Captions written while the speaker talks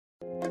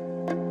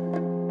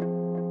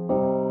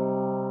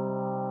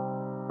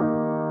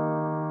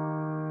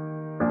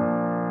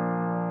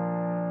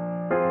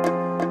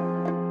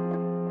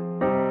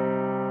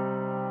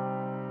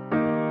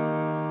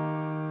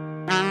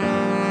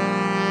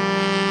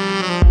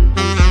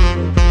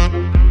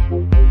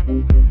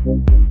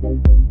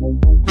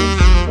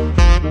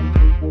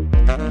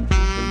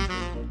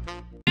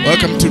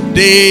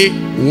day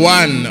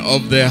one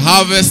of the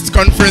Harvest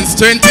Conference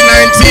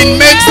 2019.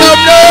 Make some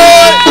noise!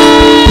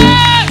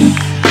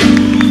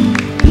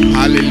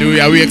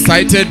 Hallelujah. Are we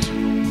excited?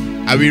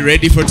 Are we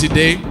ready for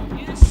today?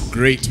 Yes.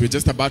 Great. We're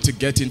just about to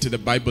get into the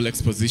Bible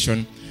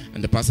exposition,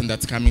 and the person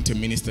that's coming to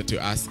minister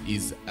to us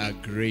is a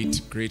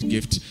great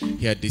gift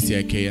here at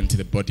DCIK and to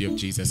the body of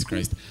Jesus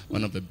Christ.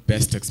 One of the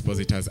best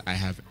expositors I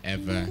have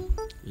ever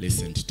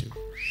listened to.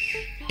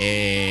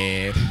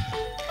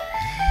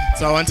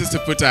 So I want us to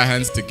put our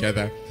hands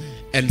together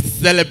and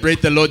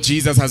celebrate the Lord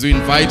Jesus as we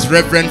invite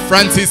Reverend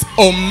Francis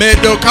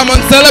Omedo. Come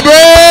on,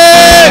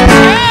 celebrate!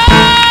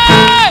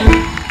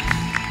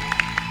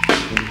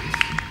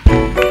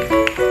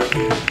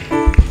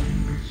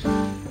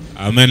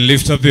 Amen.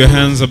 Lift up your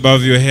hands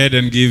above your head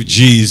and give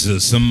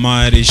Jesus a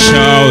mighty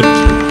shout.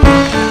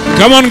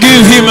 Come on,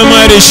 give him a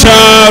mighty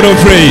shout of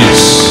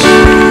praise.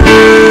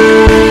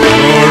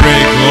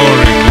 Glory,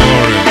 glory,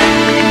 glory.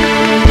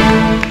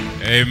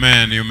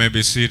 Amen. You may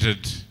be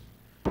seated.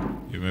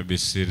 You may be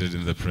seated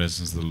in the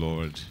presence of the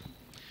Lord.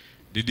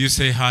 Did you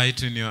say hi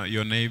to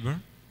your neighbor?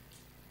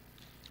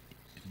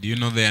 Do you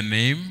know their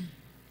name?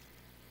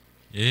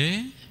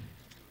 Eh?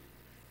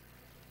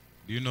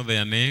 Do you know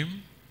their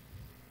name?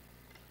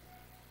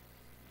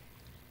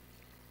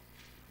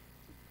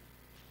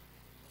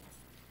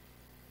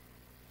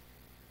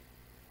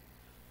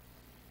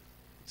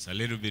 It's a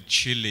little bit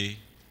chilly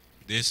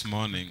this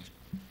morning,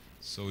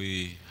 so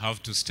we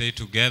have to stay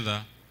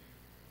together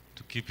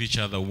to keep each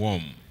other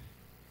warm.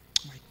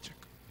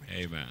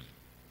 Amen.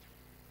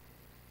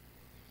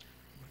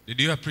 Did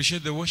you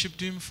appreciate the worship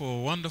team for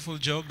a wonderful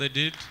job they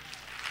did?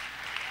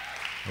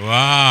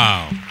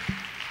 Wow.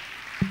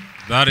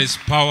 That is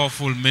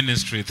powerful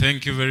ministry.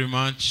 Thank you very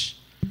much.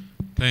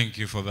 Thank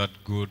you for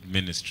that good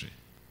ministry.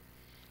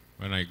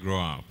 When I grow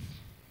up.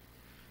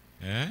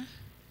 Eh?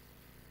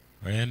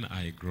 When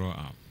I grow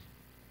up.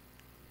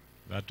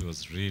 That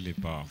was really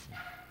powerful.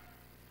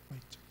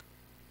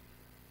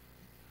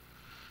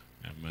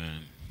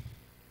 Amen.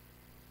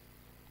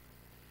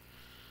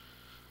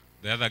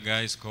 The other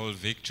guy is called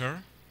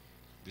Victor.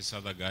 This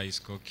other guy is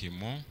called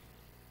Kimo.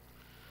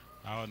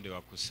 Hao ndio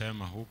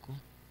wakusema huku.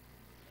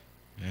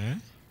 Eh?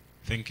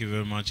 Thank you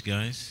very much,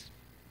 guys.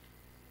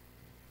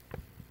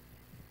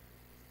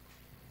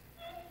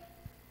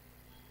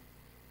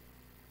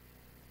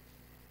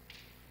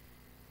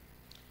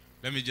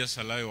 Let me just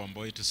allow one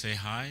boy to say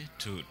hi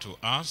to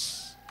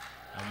us.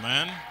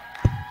 Amen.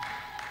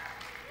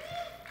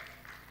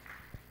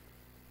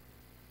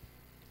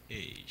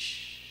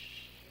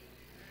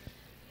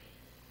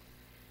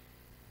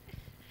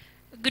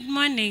 Good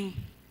morning.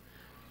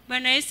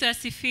 Bwana Yesu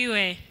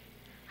asifiwe.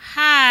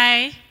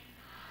 Hi.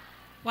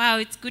 Wow,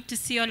 it's good to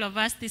see all of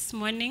us this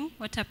morning.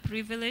 What a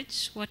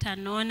privilege, what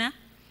an honor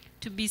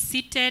to be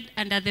seated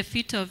under the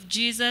feet of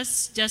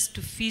Jesus just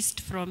to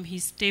feast from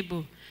his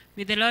table.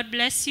 May the Lord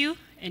bless you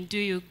and do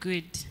you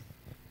good.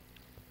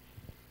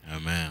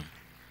 Amen.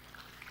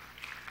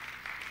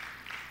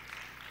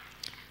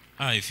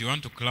 If you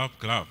want to clap,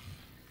 clap.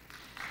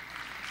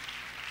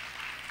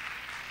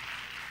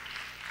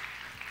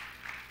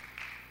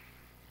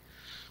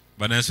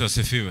 Bwana Yesu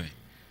asifiwe.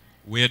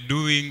 We are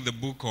doing the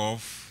book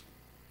of...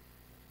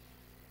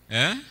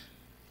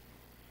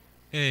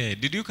 Hey,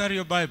 did you carry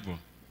your Bible?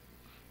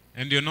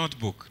 And your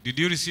notebook? Did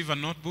you receive a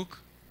notebook?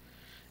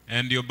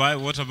 And your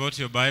Bible? What about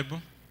your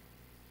Bible?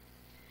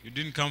 You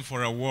didn't come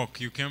for a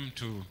walk. You came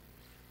to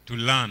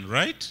learn,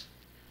 right?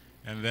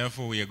 And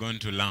therefore we are going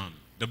to learn.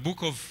 The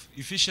book of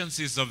Ephesians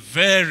is a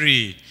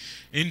very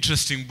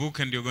interesting book,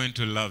 and you're going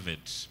to love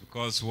it.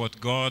 Because what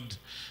God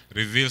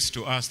reveals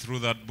to us through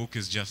that book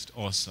is just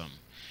awesome.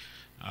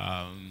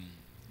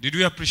 Did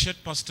we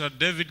appreciate Pastor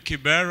David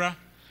Kibera?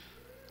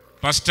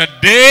 Pastor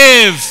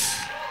Dave!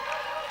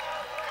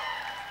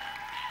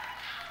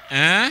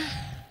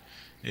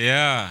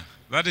 Yeah,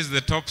 that is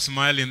the top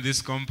smile in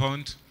this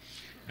compound.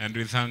 And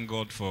we thank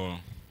God for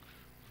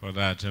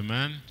that.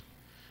 Amen.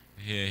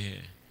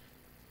 Here.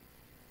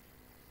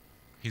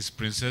 His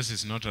princess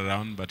is not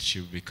around, but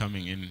she'll be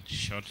coming in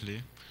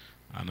shortly.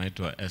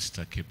 Anaitwa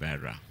Esther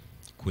Kibera.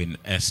 Queen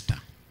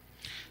Esther.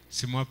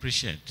 Simu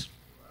appreciate.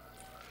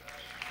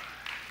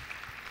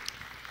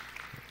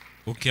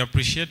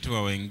 Ukiappreciate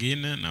wa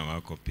wengine na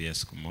wako pia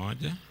siku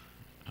moja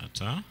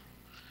ata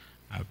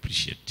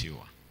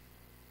appreciatiwa.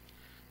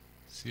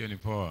 Sio ni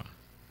poa.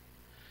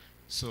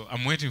 So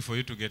I'm waiting for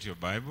you to get your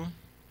Bible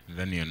and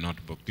then your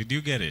notebook. Did you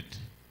get it?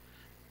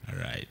 All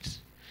right.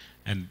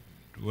 And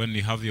when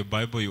you have your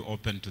Bible, you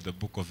open to the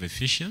book of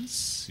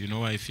Ephesians. You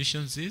know where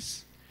Ephesians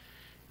is?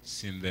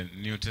 It's in the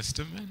New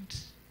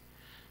Testament.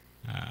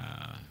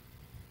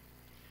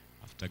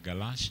 After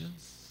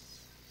Galatians.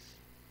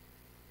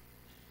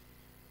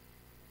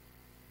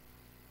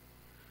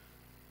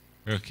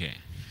 Okay.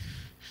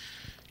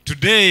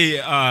 Today,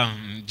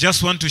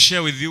 just want to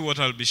share with you what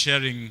I'll be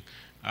sharing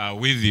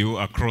with you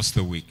across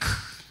the week.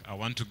 I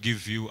want to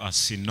give you a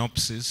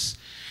synopsis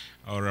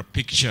or a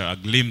picture, a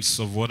glimpse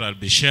of what I'll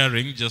be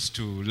sharing, just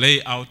to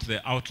lay out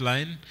the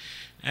outline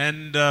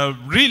and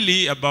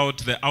really about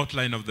the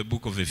outline of the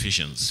book of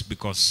Ephesians,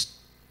 because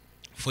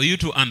for you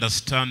to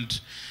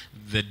understand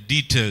the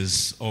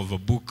details of a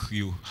book,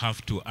 you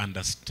have to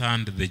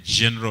understand the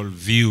general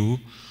view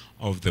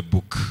of the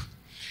book.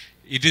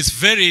 It is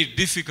very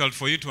difficult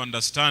for you to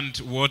understand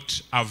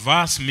what a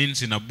verse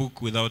means in a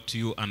book without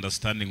you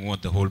understanding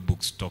what the whole book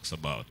talks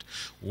about.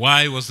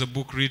 Why was the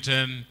book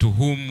written? To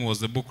whom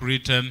was the book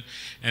written?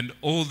 And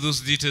all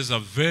those details are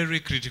very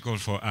critical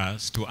for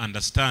us to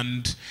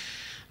understand.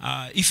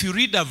 If you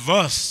read a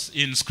verse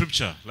in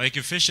Scripture, like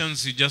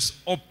Ephesians, you just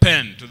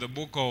open to the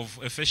book of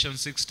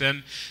Ephesians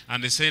 6:10,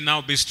 and they say,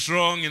 now be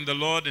strong in the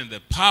Lord and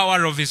the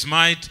power of his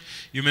might.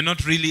 You may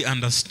not really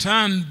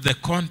understand the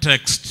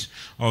context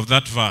of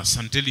that verse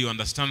until you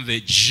understand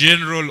the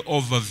general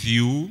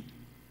overview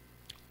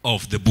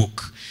of the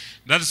book.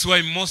 That's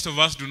why most of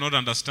us do not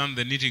understand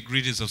the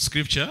nitty-gritties of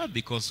Scripture,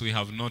 because we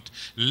have not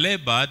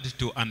labored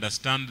to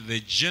understand the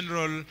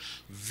general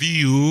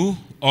view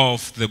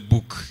of the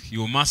book.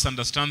 You must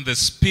understand the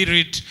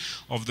spirit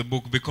of the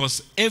book,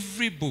 because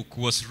every book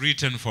was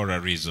written for a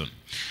reason.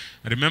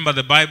 Remember,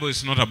 the Bible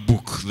is not a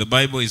book. The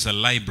Bible is a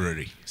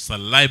library. It's a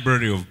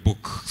library of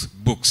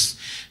books.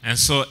 And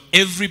so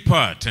every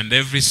part and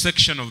every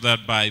section of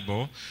that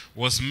Bible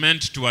was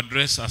meant to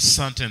address a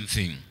certain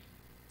thing.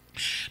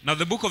 Now,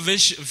 the book of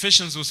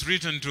Ephesians was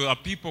written to a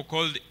people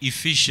called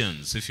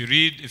Ephesians. If you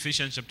read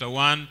Ephesians chapter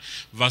 1,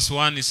 verse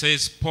 1, it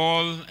says,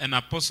 Paul, an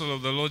apostle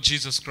of the Lord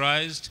Jesus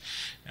Christ,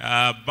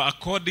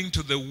 according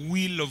to the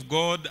will of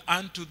God,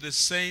 unto the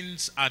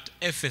saints at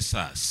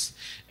Ephesus,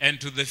 and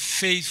to the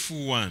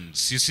faithful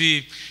ones. You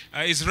see,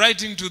 he's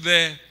writing to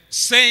the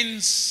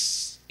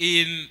saints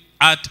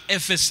at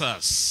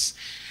Ephesus.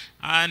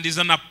 And is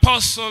an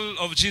apostle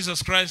of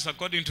Jesus Christ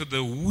according to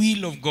the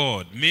will of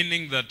God,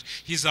 meaning that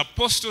his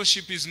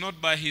apostleship is not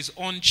by his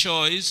own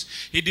choice.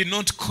 He did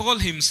not call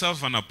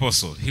himself an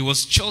apostle. He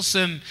was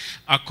chosen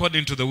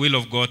according to the will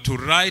of God to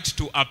write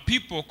to a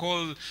people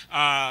called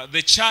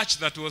the church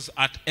that was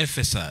at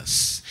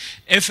Ephesus.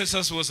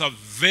 Ephesus was a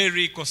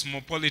very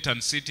cosmopolitan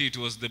city. It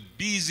was the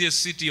busiest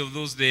city of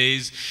those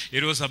days.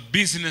 It was a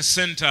business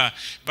center,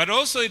 but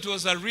also it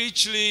was a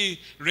richly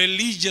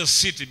religious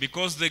city,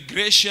 because the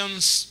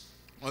Grecians,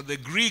 or the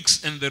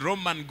Greeks and the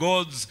Roman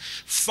gods,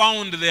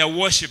 found their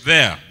worship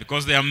there,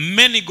 because there are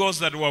many gods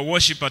that were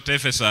worshipped at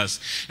Ephesus.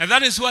 And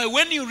that is why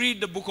when you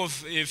read the book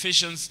of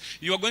Ephesians,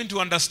 you are going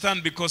to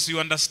understand, because you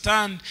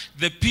understand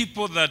the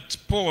people that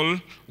Paul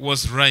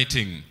was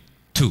writing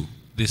to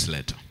this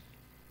letter.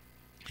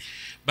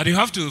 But you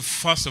have to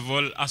first of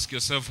all ask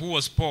yourself, who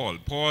was Paul?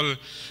 Paul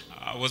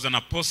was an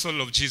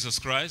apostle of Jesus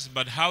Christ,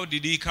 but how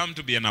did he come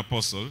to be an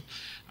apostle?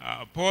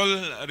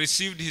 Paul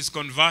received his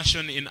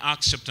conversion in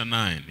Acts chapter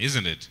 9,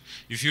 isn't it?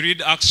 If you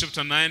read Acts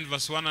chapter 9,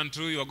 verse 1 and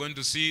 2, you are going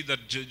to see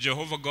that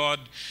Jehovah God,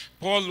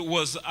 Paul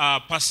was a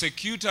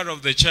persecutor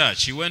of the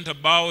church. He went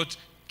about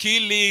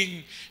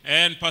killing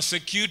and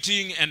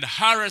persecuting and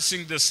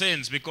harassing the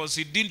saints because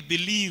he didn't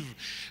believe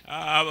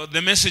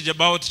the message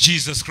about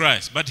Jesus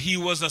Christ. But he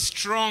was a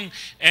strong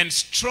and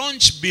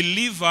staunch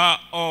believer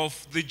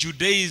of the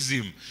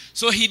Judaism.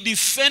 So he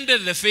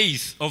defended the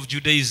faith of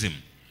Judaism.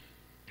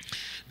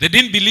 They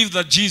didn't believe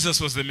that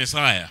Jesus was the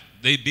Messiah.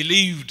 They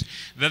believed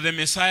that the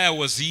Messiah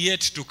was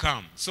yet to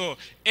come. So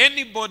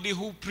anybody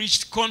who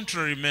preached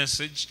contrary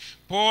message,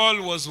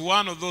 Paul was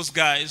one of those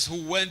guys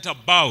who went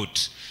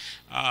about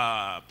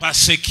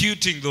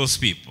persecuting those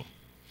people.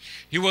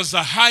 He was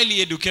a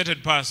highly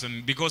educated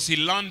person because he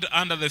learned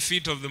under the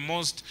feet of the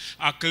most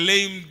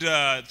acclaimed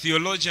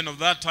theologian of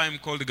that time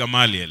called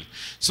Gamaliel.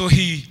 So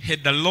he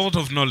had a lot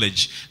of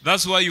knowledge.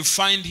 That's why you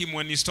find him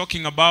when he's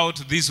talking about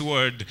this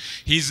word,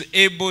 he's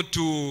able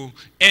to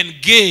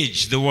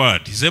engage the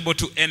word. He's able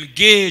to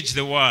engage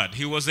the word.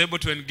 He was able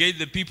to engage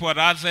the people at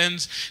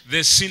Athens,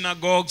 the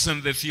synagogues,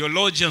 and the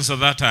theologians of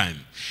that time.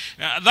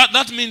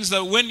 That means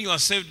that when you are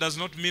saved does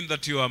not mean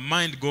that your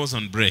mind goes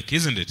on break,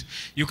 isn't it?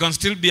 You can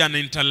still be an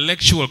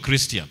intellectual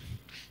Christian.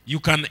 You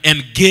can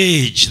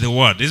engage the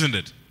word, isn't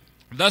it?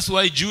 That's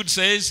why Jude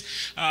says,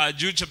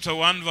 Jude chapter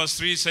 1 verse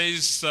 3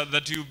 says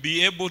that you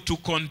be able to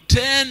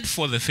contend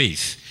for the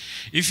faith.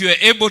 If you are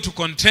able to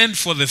contend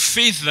for the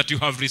faith that you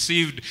have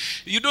received,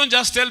 you don't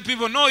just tell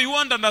people, no, you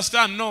won't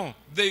understand. No,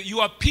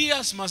 your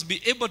peers must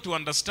be able to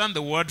understand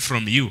the word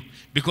from you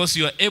because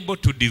you are able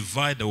to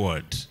divide the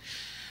word.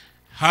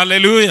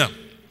 Hallelujah.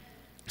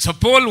 So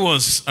Paul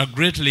was a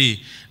greatly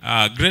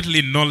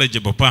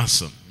knowledgeable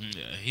person.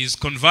 He's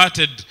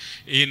converted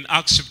in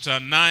Acts chapter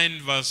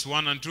 9 verse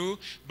 1 and 2.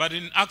 But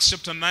in Acts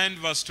chapter 9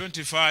 verse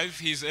 25,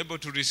 he's able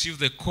to receive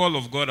the call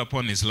of God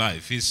upon his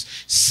life. He's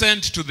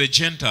sent to the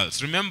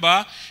Gentiles.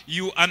 Remember,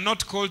 you are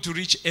not called to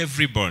reach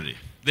everybody.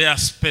 There are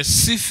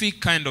specific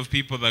kind of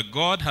people that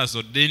God has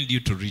ordained you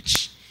to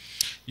reach.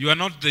 You are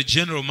not the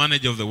general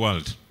manager of the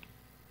world.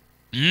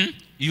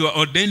 You are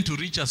ordained to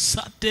reach a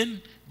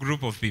certain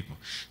group of people.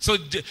 So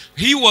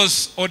he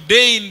was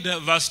ordained,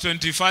 verse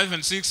 25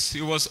 and 6,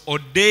 he was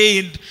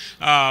ordained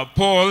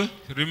Paul.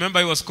 Remember,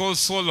 he was called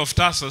Saul of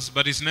Tarsus,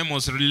 but his name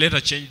was later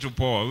changed to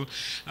Paul.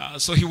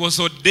 So he was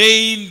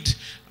ordained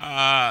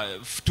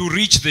to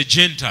reach the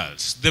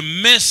Gentiles. The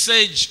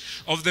message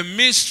of the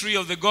mystery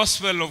of the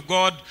gospel of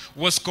God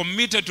was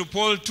committed to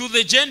Paul to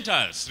the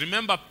Gentiles.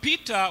 Remember,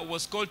 Peter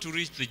was called to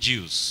reach the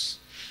Jews,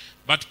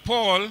 but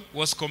Paul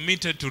was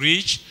committed to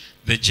reach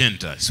the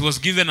Gentiles. He was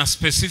given a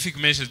specific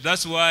message.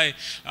 That's why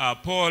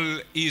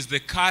Paul is the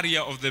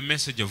carrier of the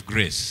message of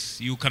grace.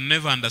 You can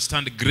never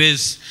understand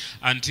grace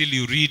until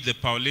you read the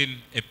Pauline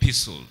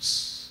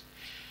epistles.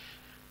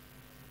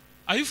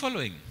 Are you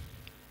following?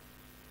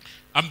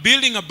 I'm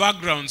building a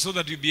background so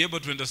that you'll be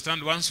able to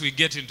understand. Once we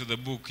get into the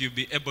book, you'll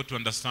be able to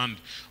understand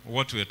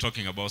what we're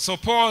talking about. So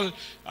Paul,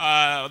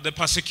 the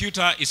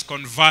persecutor, is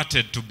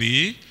converted to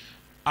be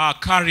a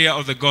carrier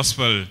of the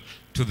gospel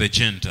to the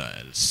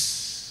Gentiles.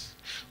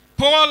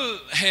 Paul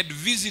had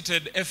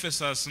visited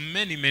Ephesus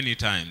many, many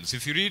times.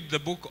 If you read the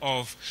book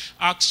of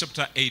Acts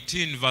chapter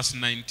 18, verse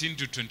 19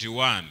 to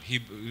 21, he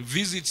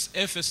visits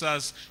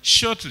Ephesus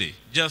shortly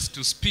just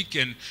to speak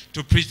and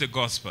to preach the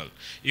gospel.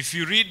 If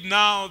you read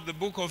now the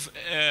book of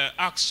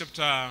Acts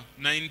chapter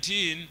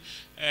 19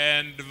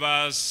 and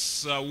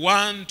verse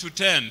 1 to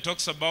 10,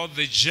 talks about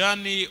the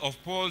journey of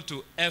Paul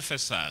to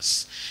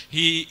Ephesus.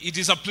 It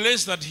is a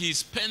place that he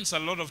spends a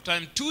lot of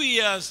time, 2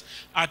 years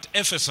at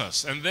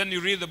Ephesus. And then you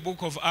read the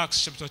book of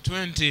Acts chapter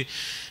 20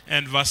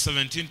 and verse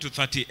 17 to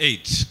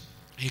 38.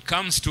 He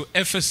comes to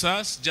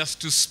Ephesus just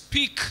to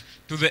speak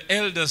to the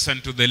elders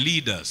and to the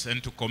leaders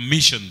and to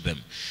commission them.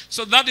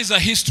 So that is a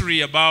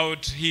history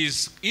about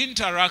his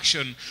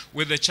interaction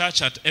with the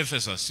church at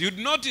Ephesus. You'd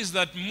notice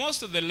that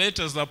most of the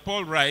letters that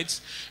Paul writes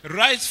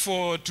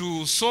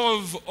to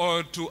solve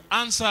or to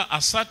answer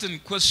a certain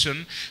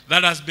question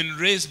that has been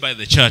raised by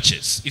the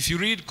churches. If you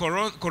read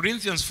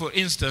Corinthians, for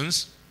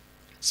instance,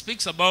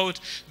 speaks about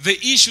the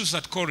issues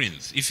at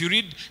Corinth. If you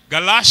read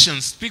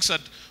Galatians, speaks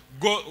at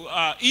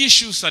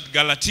issues at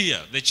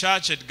Galatia, the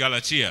church at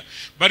Galatia.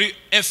 But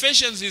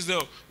Ephesians is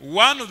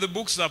one of the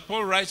books that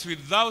Paul writes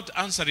without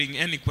answering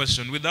any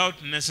question,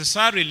 without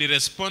necessarily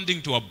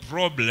responding to a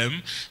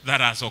problem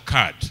that has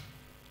occurred.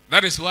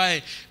 That is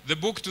why the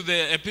book to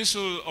the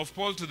epistle of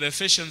Paul to the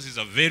Ephesians is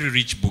a very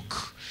rich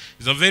book.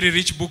 It's a very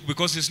rich book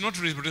because it's not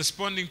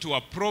responding to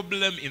a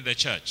problem in the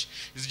church.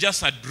 It's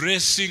just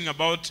addressing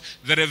about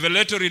the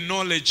revelatory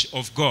knowledge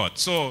of God.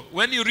 So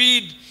when you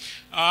read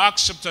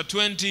Acts chapter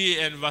 20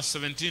 and verse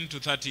 17 to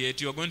 38,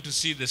 you are going to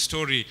see the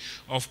story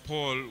of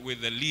Paul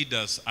with the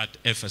leaders at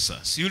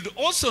Ephesus. You'll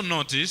also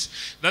notice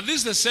that this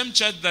is the same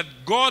church that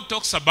God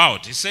talks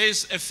about. He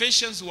says,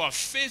 Ephesians were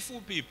faithful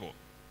people.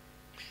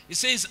 He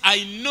says,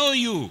 I know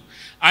you.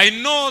 I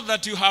know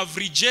that you have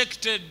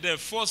rejected the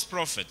false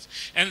prophets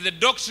and the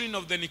doctrine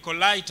of the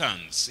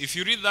Nicolaitans. If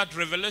you read that,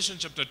 Revelation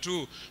chapter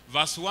 2,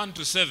 verse 1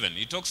 to 7,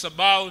 he talks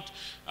about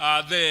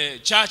the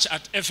church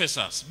at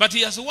Ephesus. But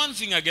he has one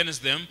thing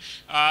against them.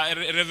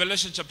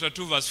 Revelation chapter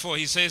 2, verse 4,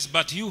 he says,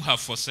 but you have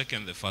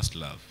forsaken the first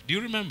love. Do you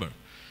remember?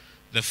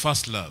 The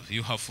first love.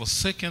 You have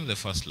forsaken the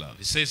first love.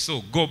 He says,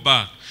 so go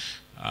back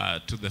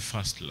to the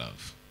first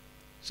love.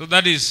 So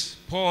that is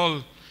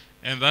Paul.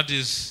 And that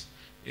is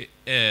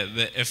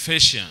the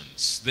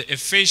Ephesians. The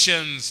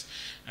Ephesians,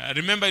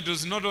 remember, it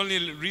was not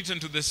only written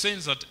to the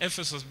saints at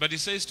Ephesus, but it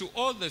says to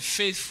all the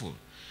faithful.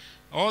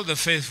 All the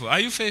faithful. Are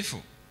you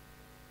faithful?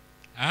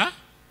 Huh?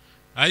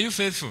 Are you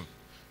faithful?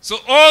 So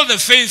all the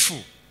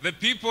faithful, the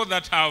people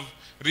that have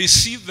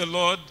received the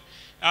Lord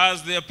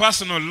as their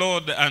personal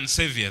Lord and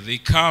Savior, they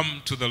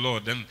come to the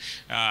Lord. And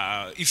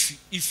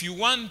if you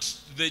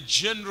want the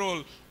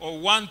general or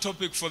one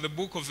topic for the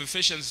book of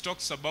Ephesians,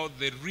 talks about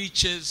the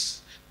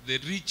riches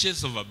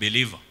of a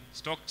believer.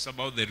 It talks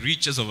about the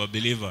riches of a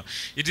believer.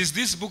 It is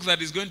this book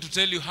that is going to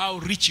tell you how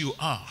rich you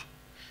are.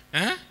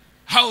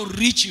 How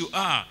rich you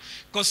are.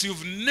 Because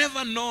you've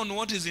never known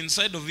what is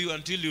inside of you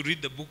until you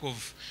read the book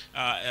of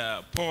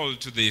Paul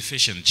to the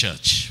Ephesian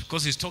church.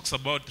 Because it talks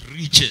about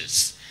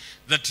riches.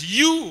 That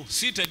you,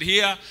 seated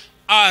here,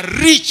 are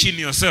rich in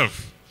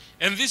yourself.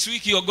 And this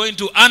week you are going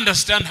to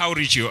understand how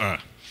rich you are.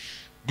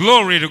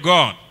 Glory to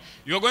God.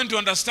 You are going to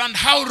understand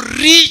how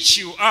rich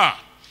you are.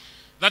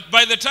 That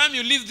by the time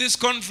you leave this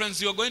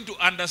conference, you are going to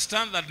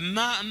understand that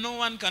no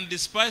one can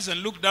despise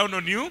and look down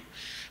on you,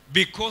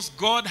 because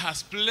God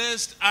has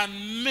placed an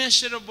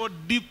unmeasurable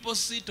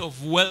deposit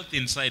of wealth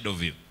inside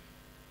of you.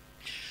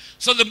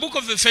 So the book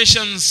of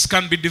Ephesians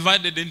can be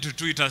divided into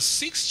two. It has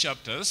 6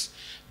 chapters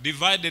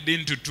divided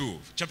into 2.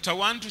 Chapter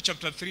 1 to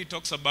chapter 3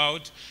 talks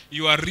about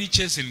your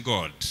riches in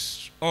God,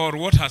 or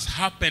what has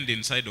happened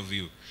inside of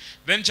you.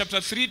 Then chapter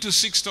 3 to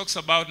 6 talks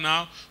about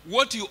now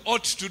what you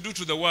ought to do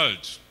to the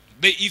world.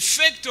 The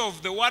effect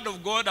of the word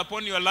of God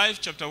upon your life,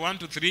 chapter 1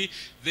 to 3,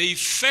 the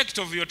effect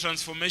of your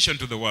transformation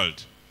to the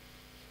world.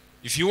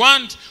 If you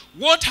want,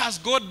 what has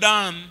God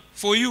done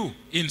for you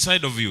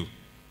inside of you?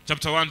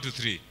 Chapter 1 to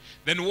 3.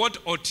 Then what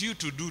ought you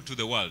to do to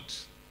the world?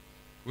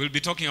 We'll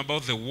be talking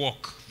about the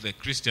walk, the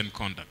Christian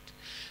conduct.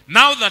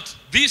 Now that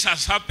this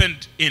has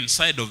happened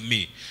inside of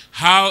me,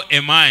 how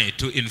am I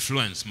to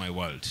influence my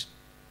world?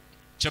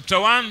 Chapter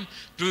 1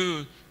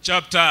 to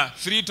chapter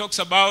 3 talks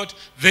about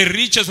the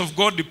riches of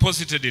God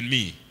deposited in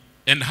me.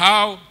 And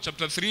how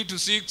chapter 3 to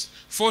 6,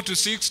 4 to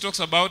 6 talks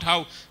about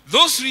how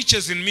those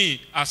riches in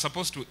me are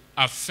supposed to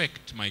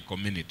affect my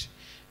community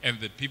and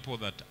the people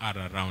that are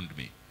around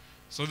me.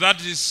 So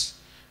that is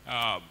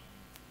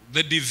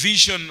the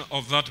division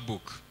of that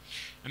book.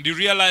 And you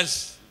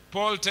realize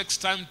Paul takes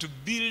time to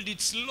build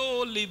it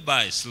slowly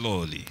by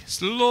slowly,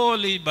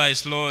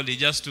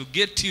 just to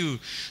get you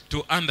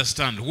to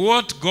understand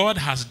what God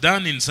has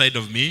done inside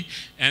of me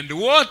and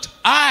what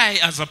I,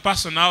 as a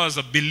person now, as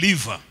a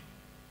believer,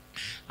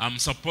 I'm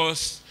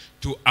supposed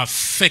to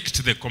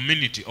affect the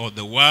community or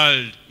the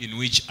world in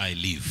which I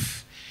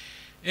live.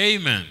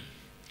 Amen.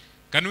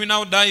 Can we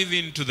now dive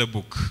into the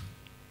book?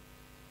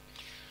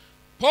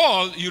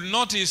 Paul, you'll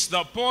notice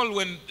that Paul,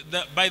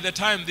 by the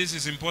time, this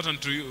is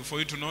important to you, for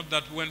you to note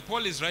that when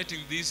Paul is writing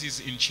this,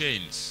 he's in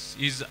chains.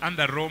 He's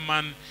under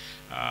Roman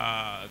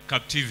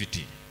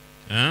captivity.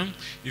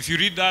 If you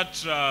read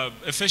that,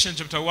 Ephesians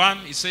chapter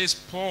 1, it says,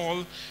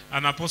 Paul,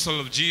 an apostle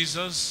of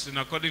Jesus, and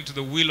according to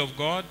the will of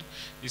God.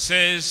 It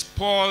says,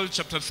 Paul,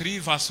 chapter 3,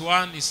 verse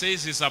 1, it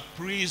says he's a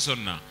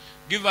prisoner.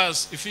 Give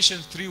us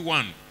Ephesians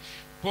 3:1.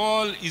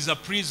 Paul is a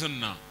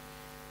prisoner.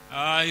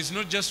 He's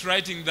not just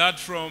writing that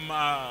from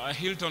a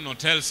Hilton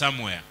hotel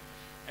somewhere.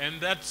 And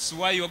that's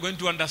why you're going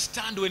to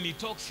understand when he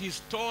talks,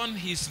 his tone,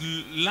 his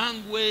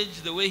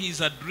language, the way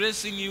he's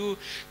addressing you.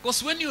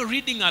 Because when you're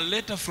reading a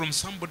letter from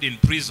somebody in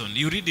prison,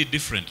 you read it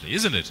differently,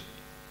 isn't it?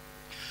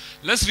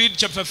 Let's read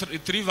chapter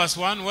 3, verse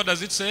 1. What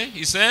does it say?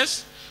 He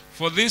says,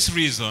 for this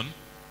reason,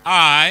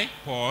 I,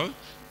 Paul,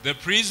 the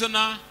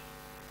prisoner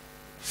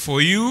for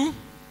you.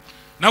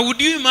 Now,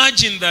 would you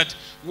imagine that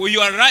you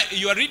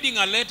are reading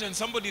a letter and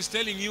somebody is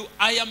telling you,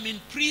 I am in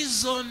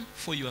prison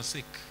for your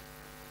sake?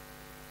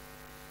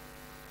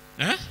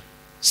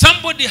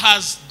 Somebody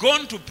has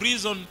gone to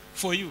prison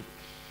for you.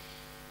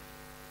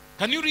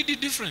 Can you read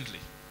it differently?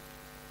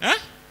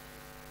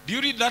 Do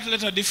you read that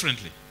letter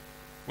differently?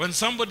 When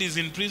somebody is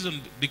in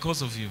prison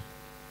because of you.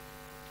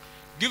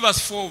 Give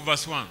us 4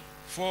 verse 1.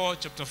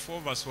 Chapter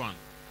 4 verse 1.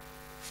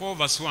 4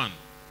 verse 1.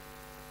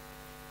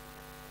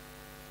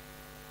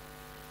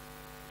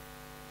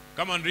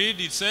 Come and read.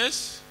 It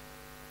says,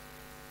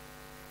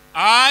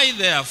 I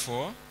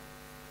therefore,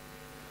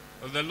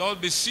 of the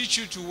Lord, beseech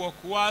you to walk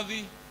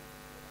worthy.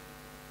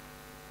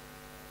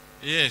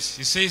 Yes,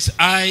 he says,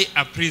 I,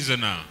 a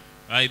prisoner,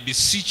 I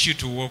beseech you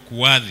to walk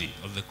worthy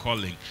of the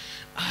calling.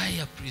 I,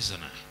 a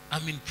prisoner,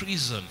 I'm in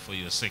prison for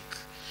your sake.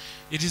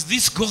 It is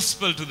this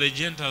gospel to the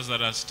Gentiles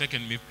that has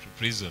taken me to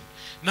prison.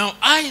 Now,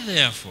 I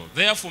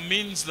therefore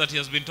means that he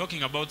has been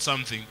talking about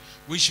something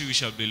which we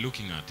shall be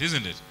looking at,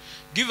 isn't it?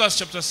 Give us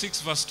chapter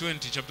 6, verse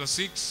 20. Chapter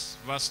 6,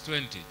 verse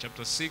 20.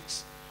 Chapter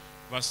 6,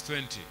 verse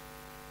 20.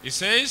 It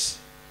says,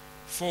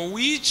 for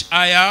which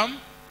I am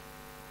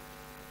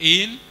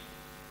in,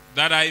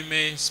 that I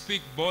may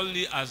speak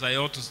boldly as I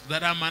ought to,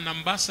 that I'm an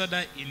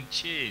ambassador in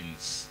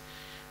chains,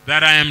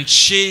 that I am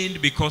chained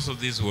because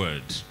of this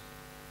word.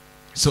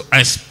 So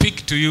I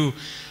speak to you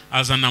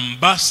as an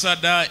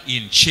ambassador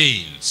in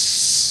chains.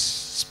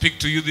 Speak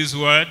to you this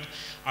word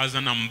as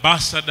an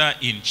ambassador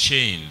in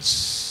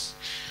chains.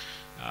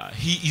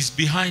 He is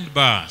behind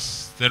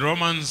bars. The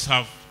Romans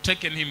have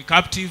taken him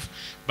captive,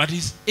 but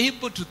he's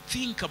able to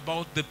think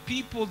about the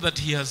people that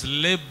he has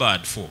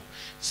labored for.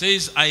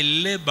 Says, I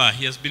labor.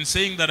 He has been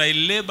saying that I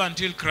labor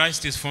until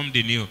Christ is formed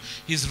in you.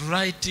 He's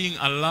writing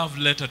a love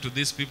letter to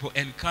these people,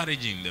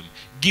 encouraging them,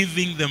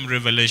 giving them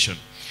revelation.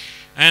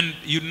 And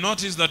you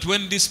notice that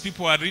when these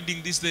people are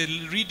reading this, they're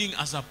reading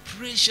as a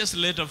precious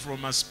letter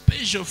from a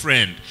special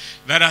friend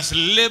that has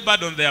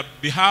labored on their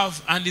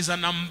behalf and is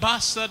an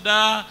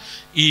ambassador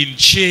in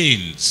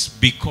chains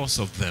because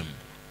of them.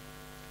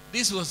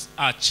 This was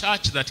a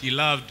church that he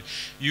loved.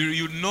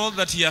 You know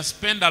that he has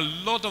spent a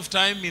lot of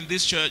time in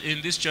this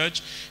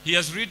church. He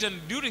has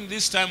written, during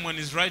this time when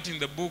he's writing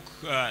the book,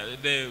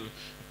 the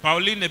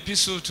Pauline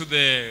epistle to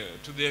the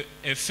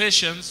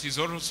Ephesians, he's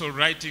also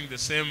writing the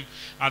same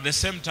at the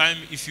same time.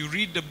 If you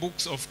read the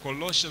books of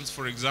Colossians,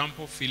 for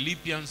example,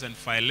 Philippians and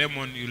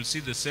Philemon, you'll see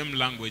the same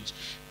language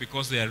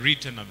because they are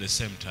written at the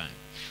same time.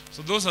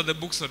 So those are the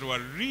books that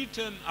were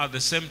written at the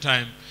same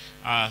time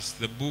as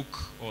the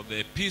book or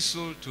the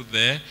epistle to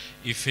the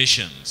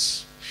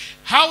Ephesians.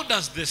 How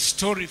does the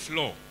story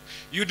flow?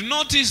 You'd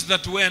notice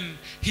that when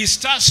he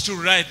starts to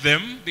write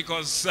them,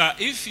 because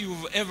if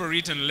you've ever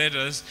written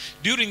letters,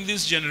 during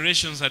these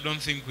generations, I don't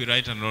think we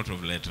write a lot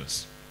of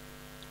letters.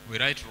 We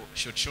write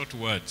short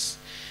words,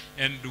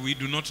 and we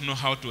do not know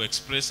how to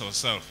express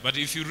ourselves. But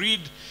if you read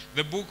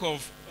the book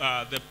of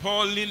the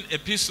Pauline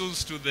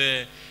epistles to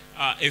the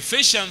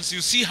Ephesians,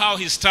 you see how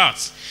he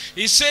starts.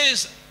 He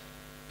says,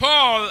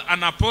 Paul,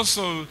 an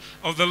apostle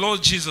of the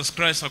Lord Jesus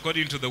Christ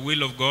according to the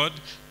will of God,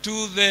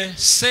 to the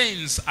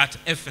saints at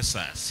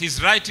Ephesus.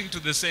 He's writing to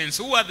the saints.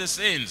 Who are the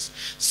saints?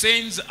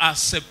 Saints are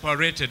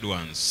separated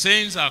ones.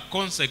 Saints are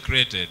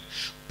consecrated,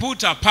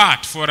 put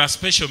apart for a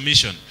special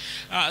mission.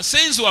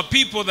 Saints were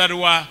people that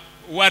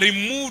were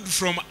removed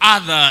from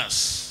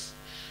others.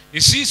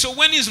 You see, so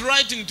when he's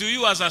writing to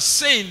you as a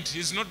saint,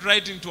 he's not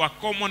writing to a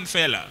common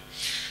fella.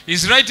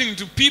 He's writing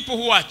to people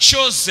who are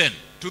chosen,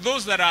 to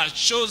those that are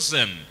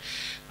chosen,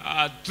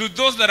 to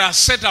those that are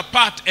set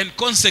apart and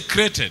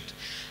consecrated.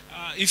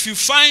 If you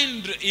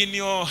find in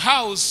your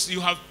house, you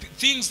have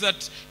things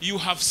that you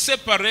have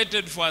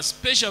separated for a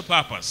special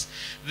purpose.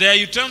 They are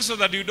utensils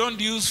that you don't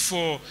use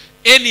for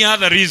any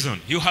other reason.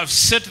 You have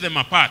set them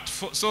apart.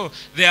 So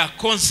they are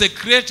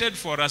consecrated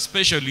for a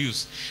special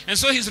use. And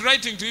so he's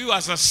writing to you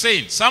as a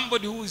saint,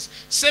 somebody who is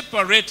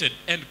separated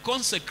and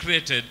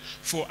consecrated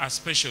for a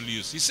special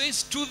use. He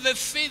says, to the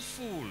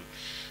faithful.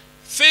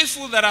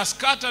 Faithful that are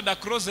scattered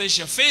across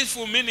Asia.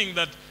 Faithful meaning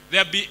that they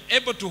are be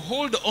able to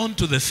hold on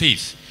to the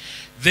faith.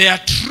 They are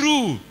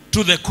true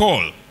to the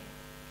call.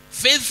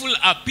 Faithful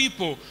are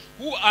people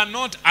who are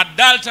not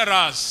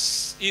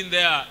adulterers in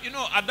their...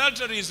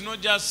 adultery is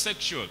not just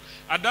sexual.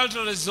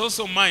 Adultery is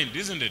also mind,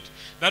 isn't it?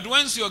 That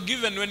once you're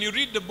given, when you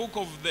read the book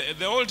of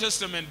the Old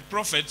Testament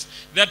prophets,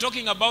 they're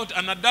talking about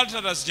an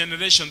adulterous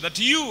generation. That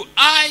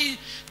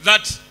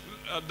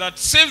that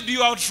saved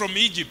you out from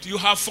Egypt, you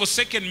have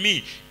forsaken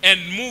me and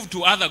moved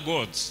to other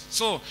gods.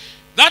 So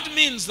that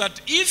means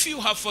that if you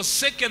have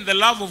forsaken the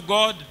love of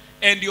God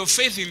and your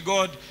faith in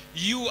God,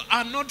 you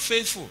are not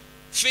faithful.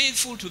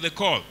 Faithful to the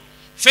call.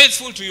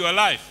 Faithful to your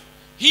life.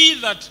 He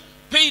that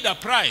paid a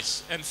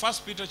price. And 1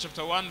 Peter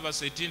chapter 1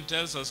 verse 18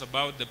 tells us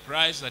about the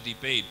price that he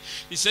paid.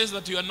 He says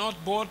that you are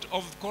not bought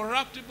of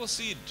corruptible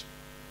seed,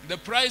 the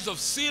price of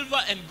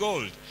silver and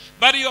gold,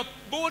 but you are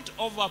bought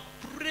of a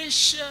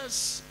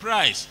precious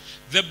price,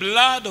 the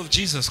blood of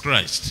Jesus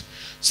Christ.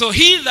 So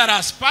he that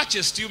has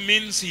purchased you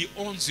means he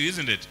owns you,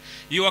 isn't it?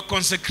 You are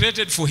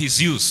consecrated for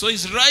his use. So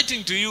he's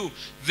writing to you,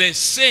 the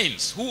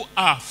saints who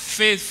are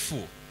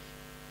faithful,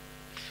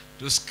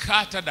 to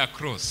scattered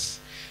across.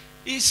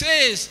 He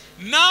says,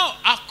 now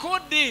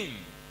according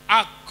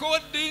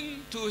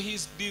to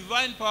his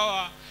divine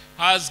power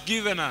has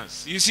given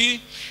us. You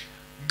see,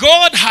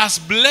 God has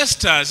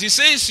blessed us. He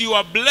says you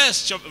are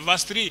blessed,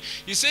 verse 3.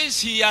 He says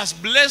he has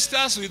blessed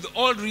us with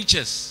all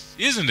riches,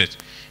 isn't it?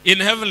 In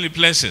heavenly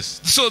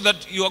places. So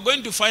that you are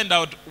going to find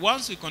out,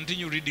 once we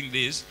continue reading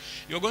this,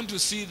 you're going to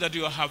see that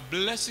you have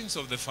blessings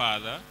of the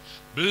Father,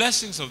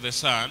 blessings of the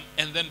Son,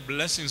 and then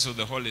blessings of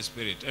the Holy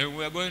Spirit. And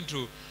we are going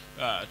to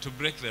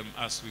break them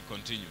as we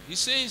continue. He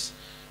says,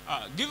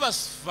 give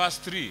us verse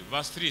 3,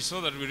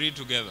 so that we read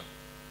together.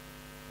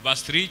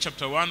 Verse 3,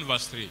 chapter 1,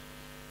 verse 3.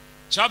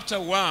 Chapter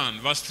 1,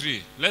 verse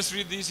 3. Let's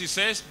read this. He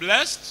says,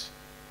 blessed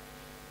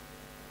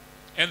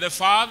and the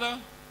Father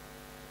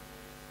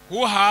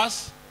who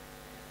has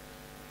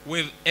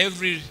with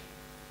every...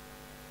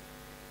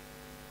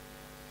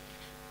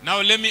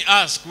 Now let me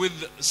ask, with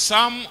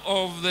some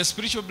of the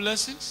spiritual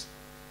blessings?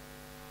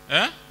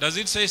 Does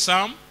it say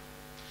some?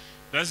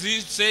 Does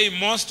it say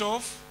most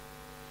of?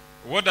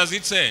 What does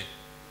it say?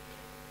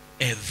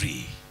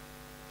 Every.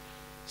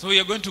 So we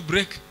are going to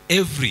break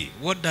every.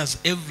 What does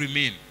every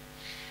mean?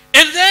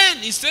 And then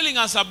he's telling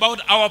us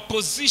about our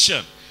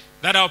position.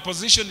 That our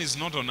position is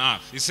not on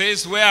earth. He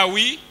says, where are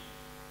we?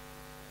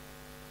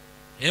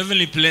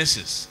 Heavenly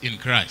places in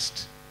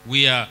Christ.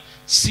 We are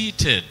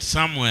seated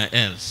somewhere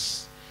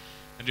else.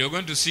 And you're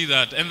going to see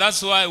that. And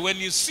that's why when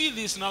you see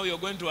this now, you're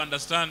going to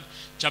understand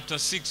chapter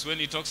 6 when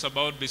he talks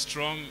about be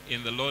strong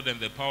in the Lord and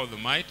the power of the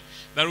might.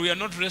 That we are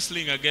not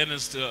wrestling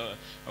against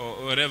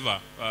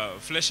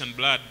flesh and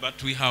blood,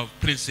 but we have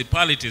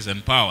principalities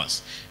and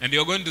powers. And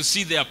you're going to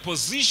see their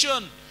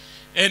position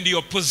and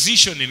your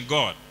position in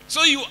God.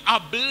 So you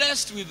are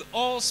blessed with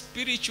all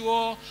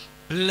spiritual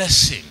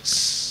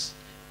blessings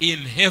in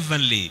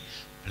heavenly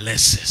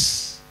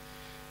places.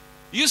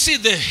 You see,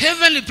 the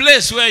heavenly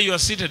place where you are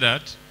seated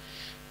at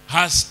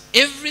has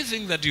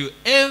everything that you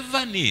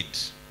ever need.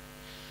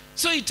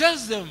 So he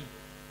tells them,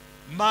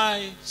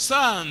 my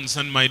sons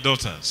and my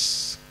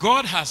daughters,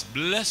 God has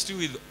blessed you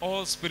with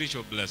all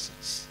spiritual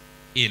blessings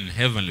in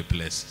heavenly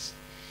places.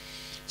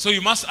 So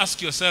you must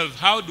ask yourself,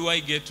 how do I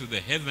get to the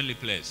heavenly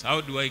place?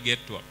 How do I get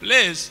to a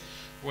place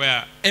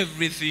where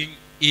everything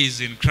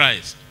is in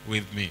Christ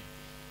with me?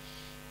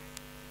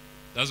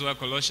 That's why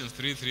Colossians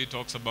 3:3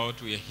 talks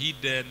about we are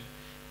hidden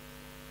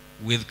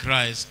with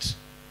Christ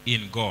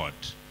in God.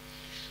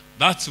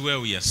 That's where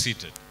we are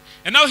seated.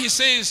 And now he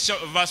says,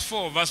 verse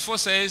 4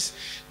 says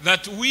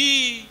that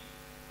you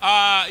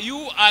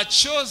are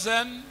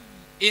chosen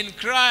in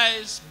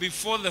Christ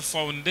before the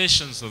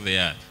foundations of the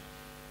earth.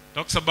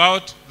 Talks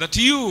about that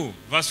you,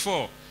 verse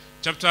 4,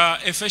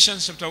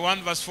 Ephesians chapter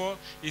 1 verse 4,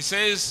 he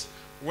says,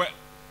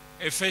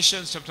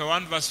 Ephesians chapter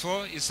 1 verse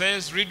 4, he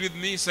says, read with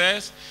me, he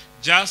says,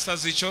 just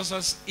as he chose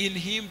us in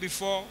him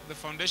before the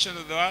foundation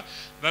of the earth,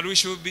 that we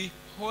should be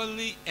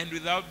holy and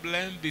without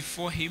blame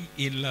before him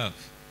in love.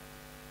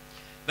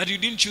 that you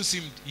didn't choose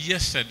him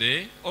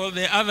yesterday or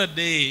the other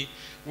day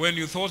when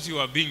you thought you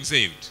were being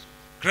saved.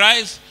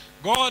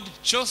 God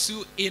chose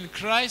you in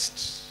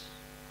Christ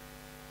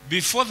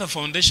before the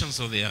foundations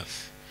of the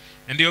earth.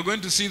 And you're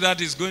going to see that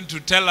he's going to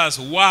tell us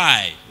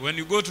why. When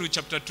you go to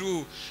chapter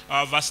 2,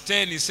 verse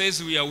 10, he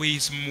says we are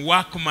his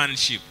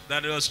workmanship,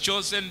 that was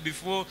chosen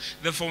before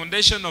the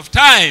foundation of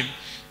time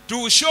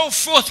to show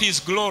forth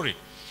his glory.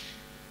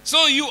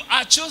 So you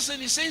are chosen,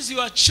 he says you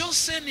are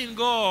chosen in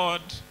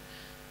God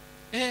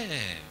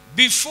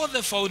before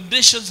the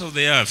foundations of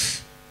the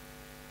earth.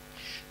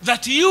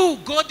 That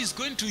God is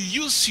going to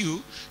use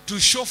you to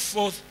show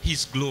forth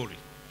his glory.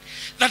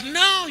 That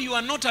now you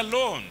are not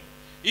alone.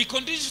 He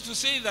continues to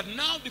say that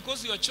now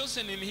because you are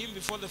chosen in him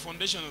before the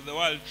foundation of the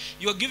world,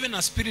 you are given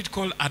a spirit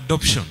called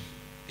adoption.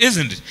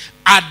 Isn't it?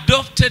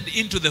 Adopted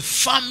into the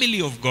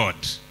family of God.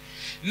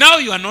 Now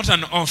you are not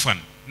an orphan.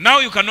 Now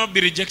you cannot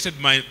be rejected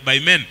by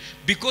men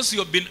because you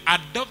have been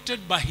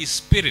adopted by his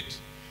spirit.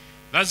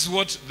 That's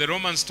what the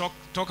Romans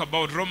talk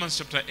about. Romans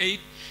chapter 8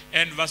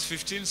 and verse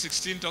 15,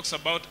 16 talks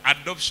about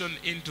adoption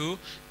into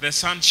the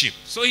sonship.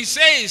 So he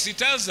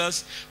tells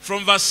us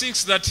from verse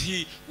 6 that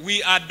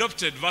we are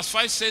adopted. Verse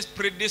 5 says,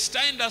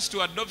 predestined us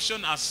to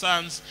adoption as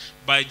sons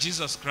by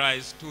Jesus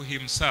Christ to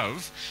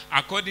himself,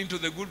 according to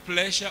the good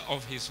pleasure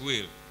of his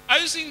will. Are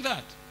you seeing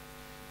that?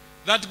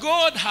 That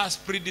God has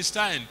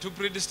predestined. To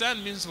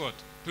predestine means what?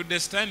 To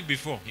destine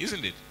before,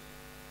 isn't it?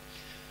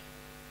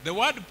 The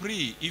word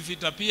pre, if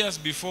it appears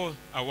before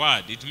a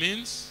word, it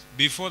means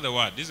before the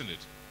word, isn't it?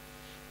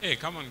 Hey,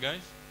 come on,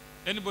 guys.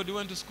 Anybody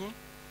went to school?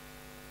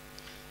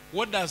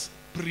 What does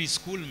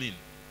preschool mean?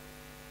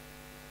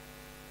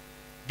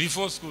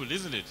 Before school,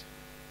 isn't it?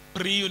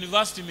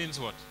 Pre-university means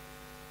what?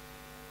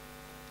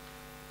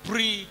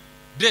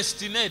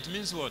 Predestinate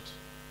means what?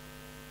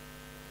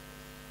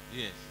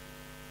 Yes.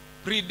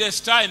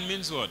 Predestine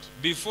means what?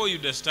 Before you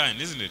destine,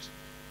 isn't it?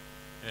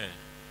 Yeah.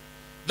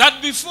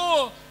 That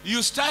before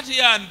you start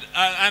here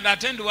and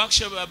attend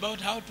workshop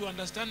about how to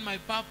understand my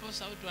purpose,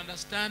 how to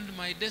understand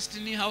my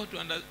destiny, how to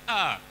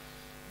understand.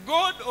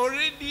 God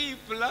already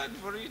planned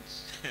for it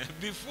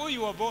before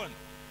you were born.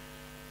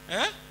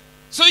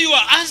 So your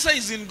answer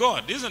is in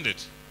God, isn't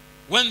it?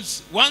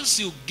 Once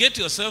you get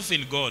yourself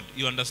in God,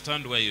 you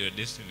understand where your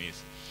destiny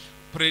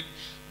is.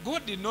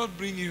 God did not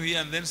bring you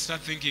here and then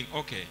start thinking,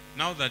 okay,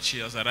 now that she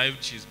has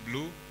arrived, she's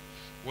blue,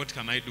 what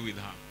can I do with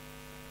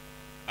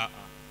her?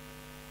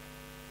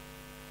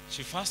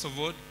 He first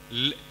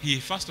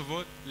of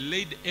all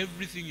laid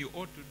everything you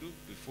ought to do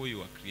before you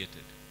were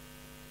created.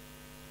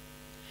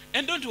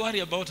 And don't worry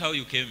about how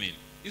you came in.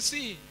 You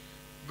see,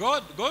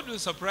 God will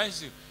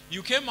surprise you.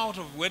 You came out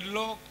of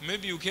wedlock.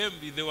 Maybe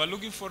they were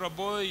looking for a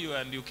boy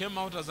and you came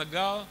out as a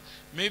girl.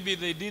 Maybe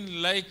they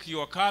didn't like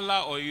your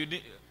color or you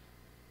didn't.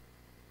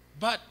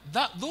 But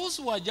those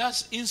were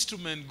just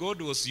instruments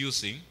God was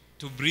using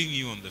to bring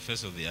you on the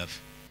face of the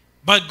earth.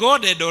 But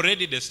God had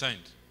already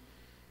destined.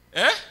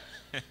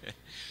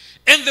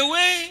 And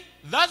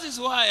that is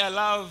why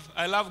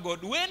I love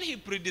God. When he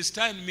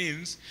predestined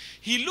means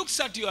he looks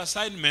at your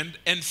assignment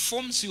and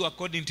forms you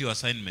according to your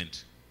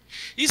assignment.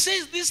 He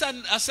says this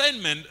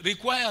assignment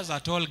requires a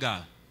tall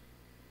girl.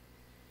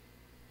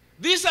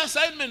 This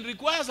assignment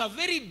requires a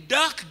very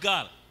dark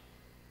girl.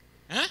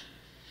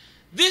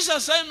 This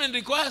assignment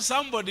requires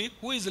somebody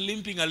who is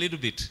limping a little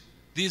bit.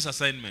 This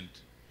assignment.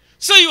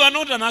 So you are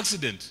not an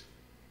accident.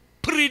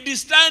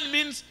 Predestined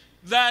means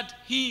that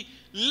he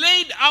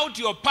laid out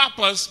your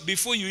purpose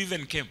before you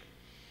even came.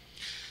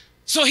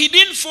 So he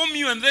didn't form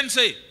you and then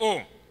say,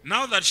 oh,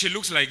 now that she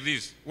looks like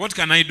this, what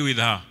can I do with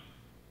her?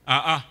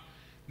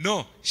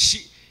 No.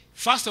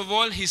 First of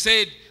all, he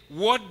said,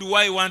 what do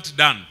I want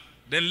done?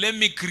 Then let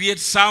me create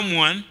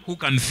someone who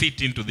can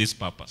fit into this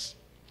purpose.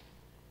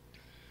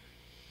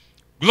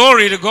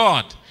 Glory to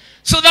God.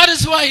 So that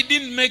is why he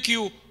didn't make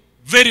you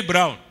very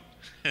brown.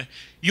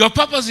 Your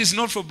purpose is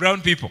not for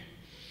brown people.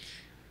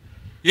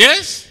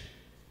 Yes?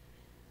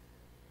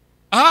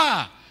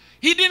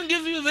 He didn't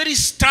give you very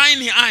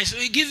tiny eyes.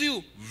 He gave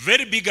you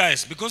very big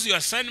eyes because your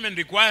assignment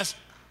requires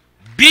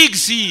big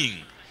seeing.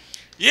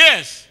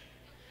 Yes.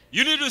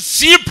 You need to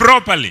see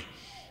properly.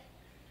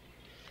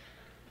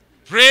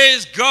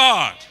 Praise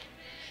God.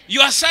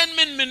 Your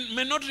assignment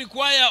may not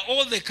require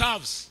all the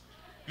curves.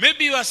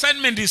 Maybe your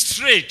assignment is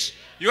straight.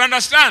 You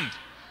understand?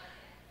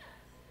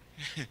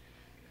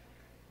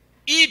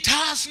 It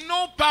has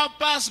no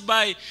purpose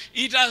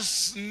it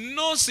has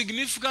no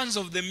significance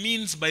of the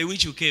means by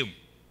which you came.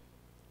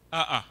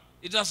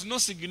 It has no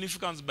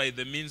significance by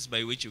the means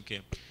by which you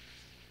came.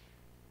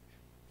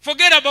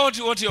 Forget about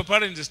what your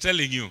parents is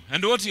telling you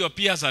and what your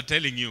peers are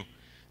telling you.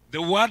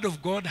 The word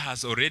of God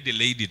has already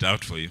laid it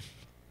out for you.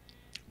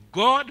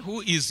 God,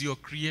 who is your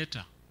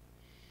creator.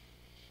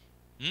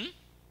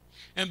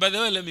 And by the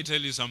way, let me tell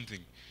you something.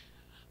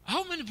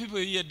 How many people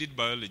here did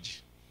biology?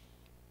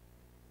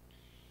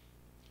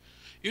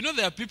 You know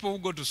there are people who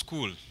go to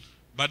school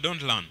but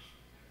don't learn.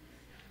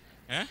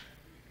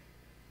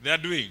 They are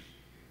doing.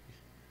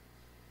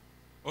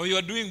 Or you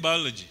are doing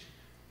biology.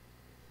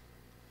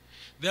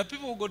 There are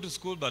people who go to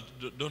school but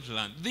don't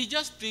learn. They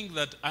just think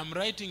that I'm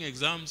writing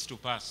exams to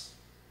pass.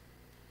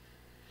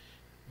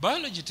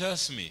 Biology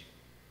tells me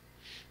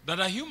that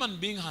a human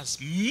being has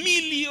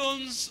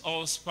millions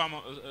of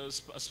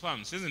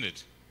sperms, isn't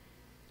it?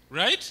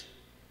 Right?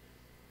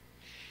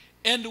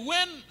 And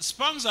when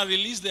sperms are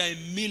released, they are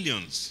in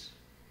millions.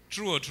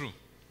 True or true?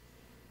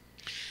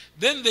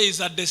 Then there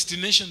is a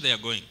destination they are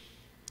going.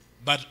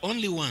 But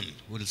only one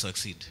will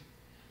succeed.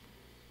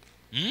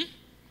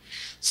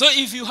 So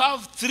if you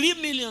have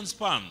 3 million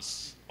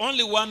sperms,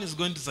 only one is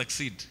going to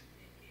succeed.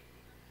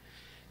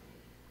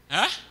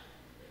 Huh?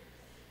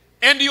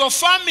 And your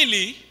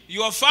family,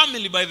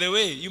 by the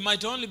way, you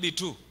might only be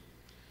 2.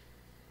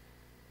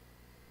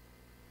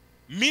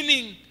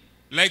 Meaning,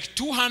 like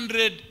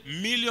 200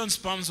 million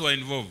sperms were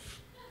involved.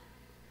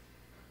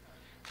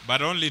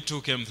 But only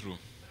 2 came through.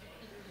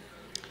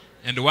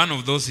 And one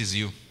of those is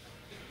you.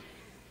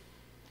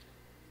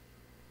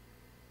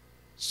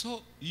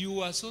 So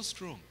you are so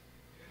strong.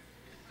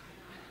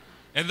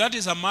 And that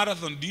is a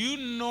marathon. Do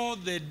you know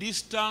the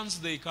distance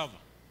they cover?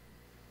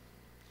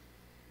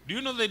 Do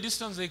you know the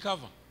distance they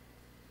cover?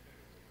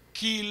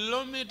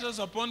 Kilometers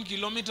upon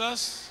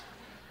kilometers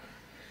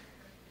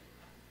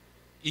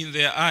in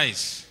their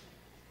eyes.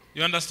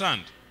 You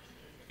understand?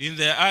 In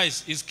their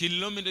eyes is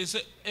kilometers. They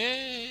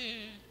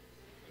say,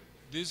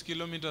 these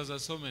kilometers are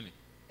so many.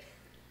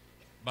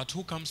 But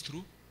who comes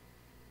through?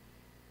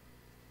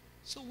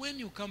 So when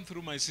you come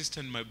through, my sister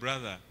and my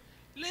brother,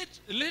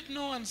 let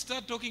no one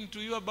start talking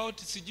to you about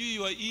sijui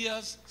your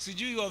ears,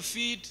 sijui your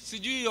feet,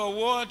 sijui your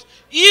what,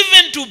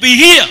 even to be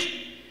here.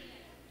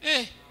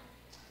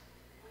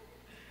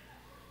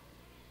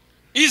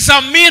 It's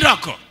a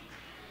miracle.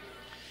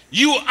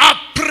 You are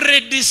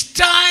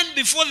predestined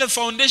before the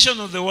foundation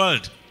of the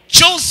world,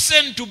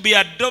 chosen to be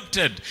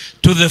adopted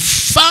to the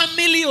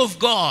family of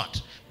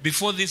God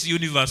before this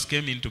universe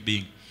came into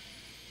being.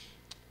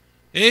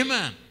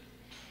 Amen.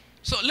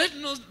 So let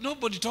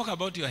nobody talk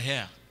about your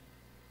hair.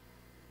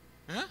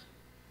 Huh?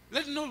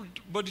 Let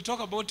nobody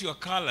talk about your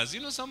colors. You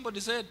know, somebody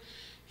said,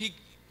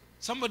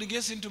 somebody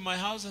gets into my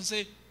house and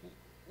say,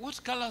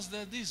 what colors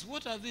are these?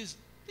 What are these?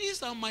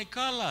 These are my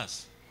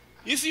colors.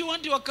 If you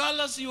want your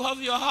colors, you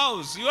have your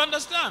house. You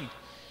understand?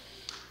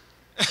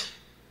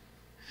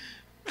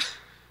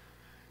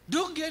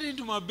 Don't get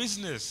into my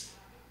business.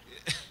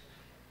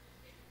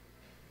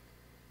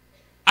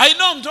 I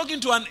know I'm talking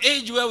to an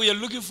age where we are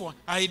looking for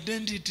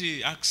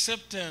identity,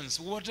 acceptance,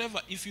 whatever.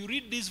 If you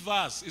read this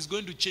verse, it's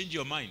going to change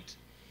your mind.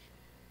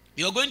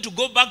 You're going to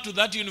go back to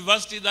that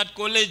university, that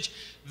college,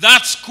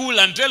 that school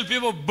and tell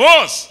people,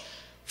 boss,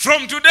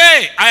 from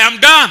today, I am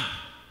done.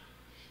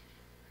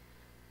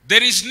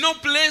 There is no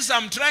place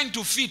I'm trying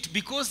to fit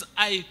because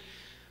I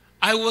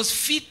was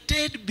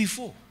fitted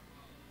before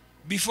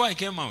I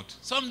came out.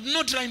 So I'm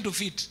not trying to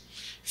fit.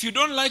 If you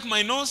don't like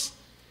my nose,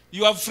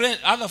 you have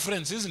other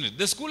friends, isn't it?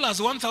 The school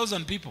has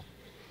 1,000 people.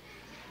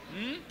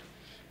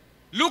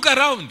 Look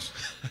around.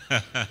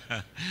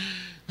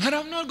 But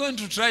I'm not going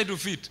to try to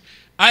fit.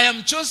 I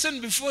am chosen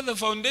before the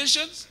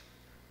foundations.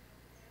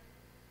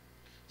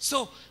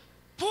 So,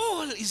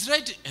 Paul is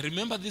writing.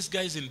 Remember, this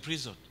guy is in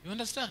prison. You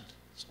understand?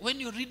 So when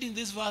you're reading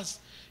this verse,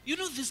 you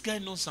know this guy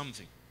knows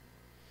something.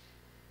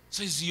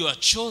 So you are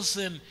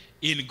chosen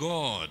in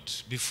God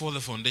before the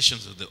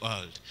foundations of the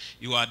world.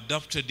 You are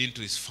adopted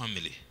into his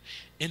family.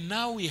 And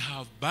now we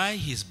have, by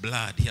his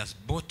blood, he has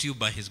bought you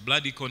by his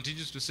blood. He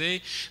continues to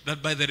say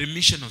that by the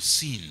remission of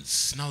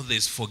sins, now there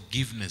is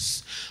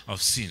forgiveness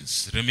of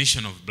sins.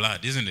 Remission of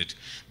blood, isn't it?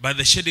 By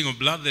the shedding of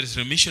blood, there is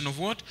remission of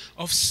what?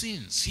 Of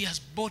sins. He has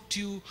bought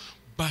you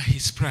by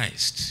his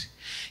price.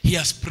 He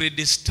has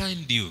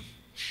predestined you.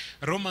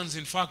 Romans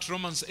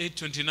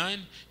 8:29,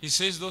 he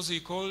says those he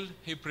called,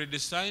 he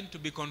predestined to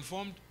be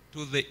conformed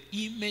to the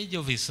image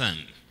of his son.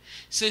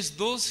 He says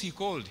those he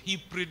called, he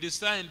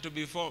predestined to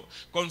be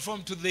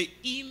conformed to the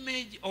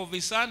image of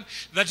his son,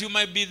 that you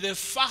might be the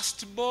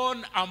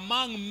firstborn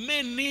among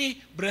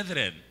many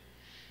brethren.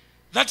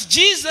 That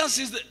Jesus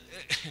is the,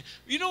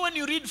 you know, when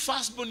you read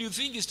firstborn, you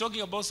think he's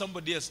talking about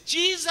somebody else.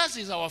 Jesus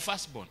is our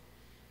firstborn.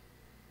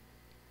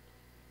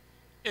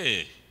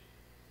 Hey.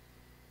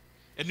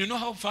 And you know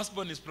how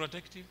firstborn is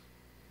protective?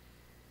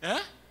 Eh?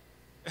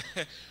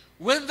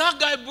 When that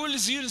guy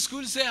bullies you in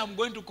school, say, I'm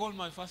going to call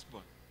my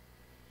firstborn.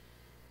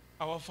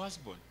 Our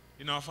firstborn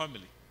in our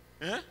family.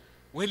 Eh?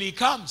 When he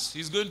comes,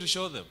 he's going to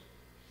show them.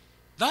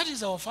 That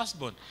is our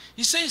firstborn.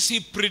 He says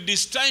he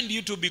predestined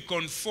you to be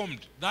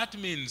conformed. That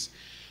means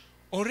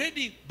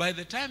already by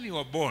the time you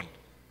were born,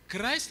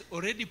 Christ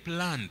already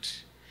planned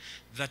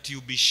that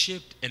you be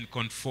shaped and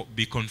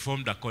be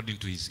conformed according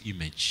to his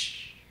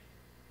image.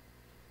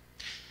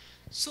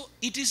 So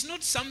it is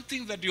not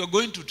something that you are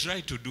going to try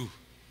to do.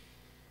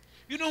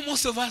 You know,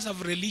 most of us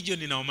have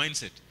religion in our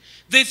mindset.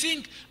 They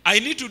think, I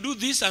need to do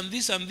this and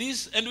this and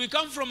this, and we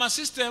come from a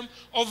system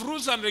of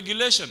rules and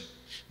regulation.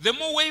 The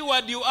more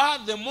wayward you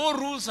are, the more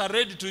rules are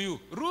read to you.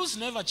 Rules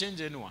never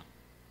change anyone.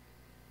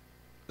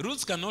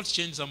 Rules cannot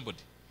change somebody.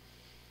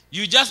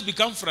 You just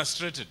become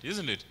frustrated,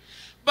 isn't it?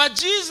 But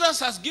Jesus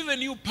has given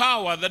you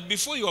power that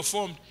before you are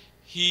formed,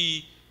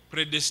 he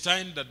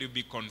predestined that you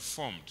be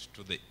conformed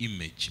to the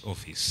image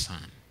of his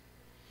Son.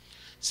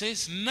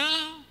 Says,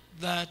 now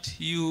that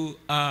you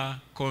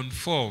are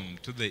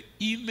conformed to the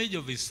image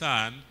of his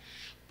Son,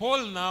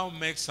 Paul now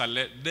makes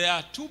there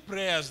are two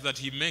prayers that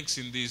he makes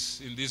in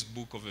this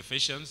book of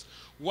Ephesians.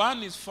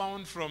 One is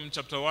found from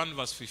chapter 1,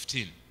 verse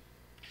 15.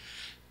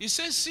 He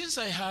says, since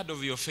I heard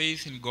of your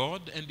faith in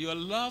God and your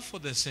love for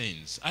the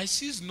saints, I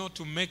cease not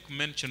to make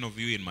mention of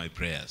you in my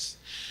prayers,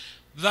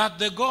 that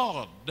the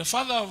God, the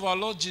Father of our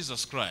Lord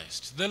Jesus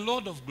Christ, the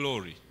Lord of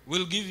glory,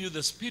 will give you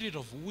the spirit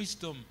of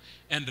wisdom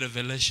and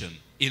revelation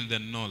in the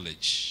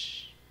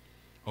knowledge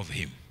of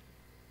him.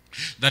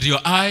 That your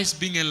eyes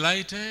being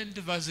enlightened,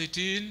 verse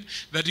 18,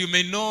 that you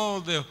may know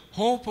the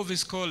hope of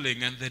his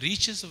calling and the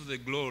riches of the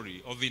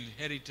glory of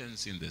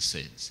inheritance in the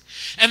saints,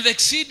 and the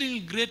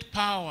exceeding great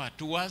power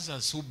towards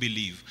us who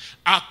believe,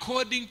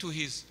 according to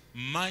his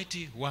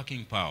mighty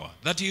working power,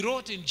 that he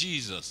wrought in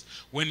Jesus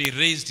when he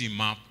raised him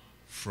up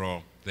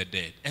from the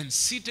dead and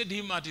seated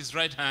him at his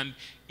right hand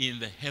in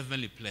the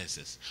heavenly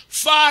places,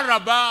 far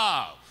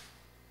above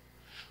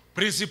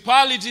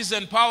principalities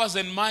and powers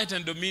and might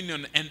and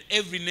dominion and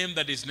every name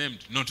that is named,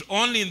 not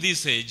only in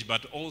this age,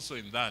 but also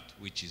in that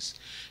which is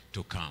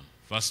to come.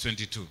 Verse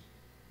 22.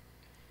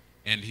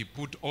 And he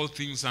put all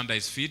things under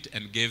his feet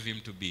and gave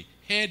him to be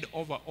head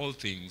over all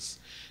things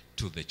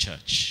to the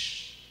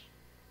church,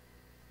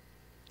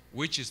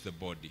 which is the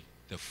body,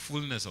 the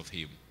fullness of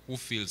him who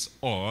fills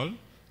all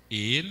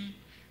in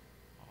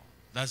all.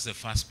 That's the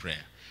first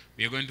prayer.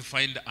 We are going to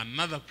find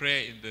another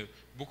prayer in the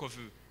book of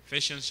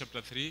Ephesians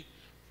chapter 3,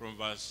 from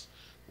verse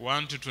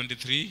 1 to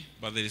 23,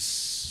 but there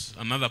is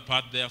another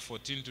part there,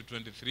 14 to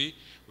 23.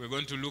 We're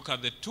going to look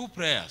at the two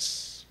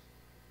prayers.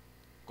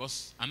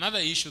 Because another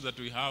issue that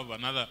we have,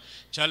 another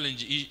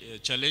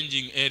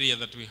challenging area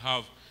that we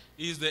have,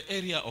 is the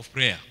area of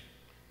prayer.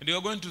 And we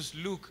are going to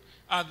look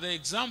at the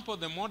example,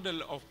 the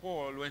model of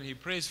Paul when he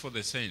prays for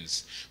the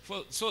saints.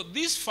 So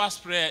this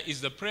first prayer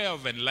is the prayer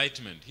of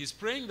enlightenment. He's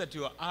praying that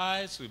your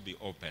eyes will be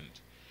opened.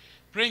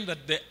 Praying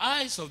that the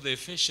eyes of the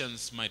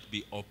Ephesians might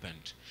be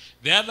opened.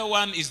 The other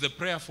one is the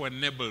prayer for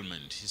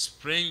enablement. He's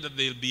praying that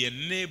they'll be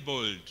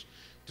enabled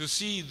to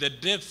see the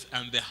depth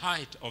and the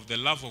height of the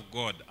love of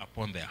God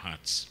upon their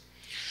hearts.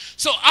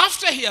 So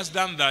after he has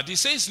done that, he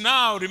says,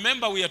 now,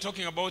 remember we are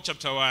talking about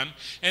chapter 1,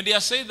 and he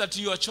has said that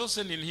you are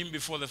chosen in him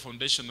before the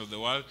foundation of the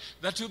world,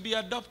 that you'll be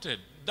adopted.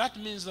 That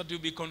means that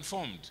you'll be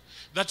conformed,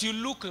 that you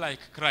look like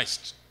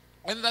Christ,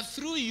 and that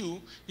through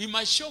you, he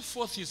might show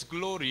forth his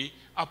glory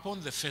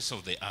upon the face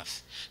of the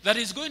earth. That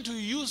he's going to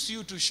use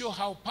you to show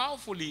how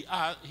powerful he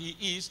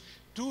is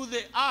to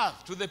the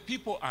earth, to the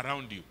people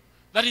around you.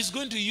 That he's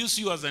going to use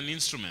you as an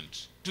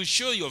instrument to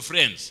show your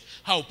friends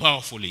how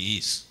powerful he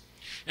is.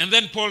 And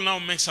then Paul now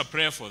makes a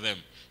prayer for them.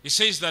 He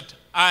says that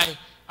I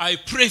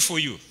pray for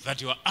you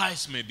that your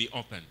eyes may be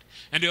opened.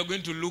 And we are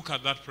going to look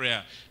at that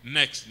prayer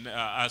next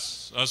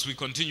as we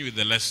continue with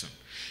the lesson.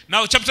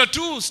 Now, chapter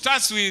 2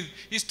 starts with,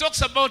 he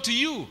talks about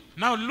you.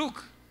 Now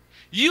look,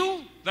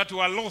 you that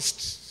were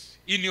lost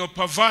in your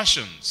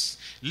perversions,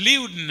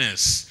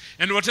 lewdness,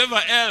 and whatever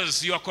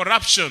else, your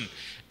corruption,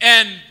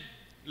 and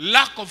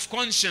lack of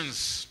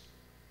conscience.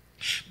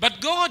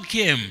 But God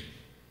came,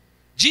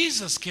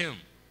 Jesus came,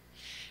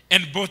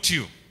 and bought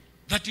you.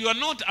 That you are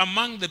not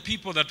among the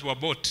people that were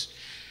bought,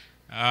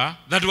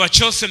 that were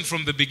chosen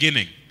from the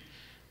beginning.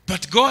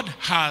 But God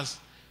has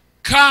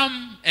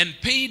come and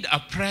paid a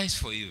price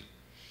for you.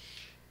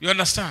 You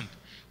understand?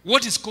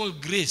 What is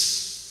called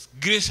grace.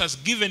 Grace has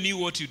given you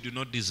what you do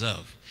not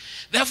deserve.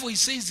 Therefore, he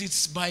says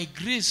it's by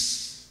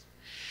grace.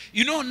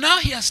 You know, now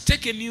he has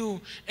taken you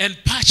and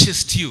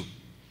purchased you.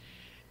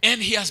 And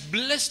he has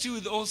blessed you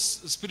with all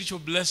spiritual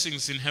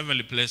blessings in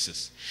heavenly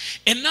places.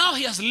 And now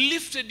he has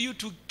lifted you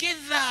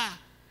together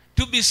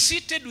to be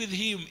seated with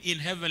him in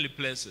heavenly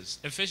places.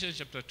 Ephesians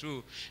chapter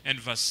 2 and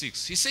verse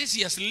 6. He says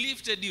he has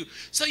lifted you.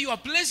 So your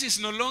place is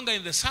no longer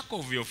in the circle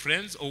of your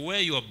friends or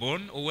where you are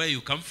born or where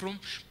you come from.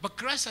 But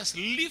Christ has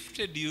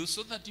lifted you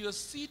so that you are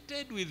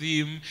seated with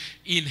him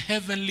in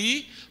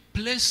heavenly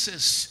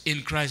places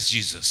in Christ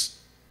Jesus.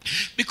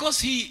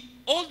 Because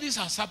all this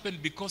has happened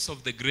because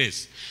of the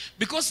grace.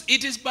 Because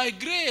it is by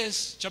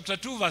grace, chapter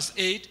 2 verse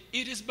 8,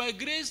 it is by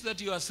grace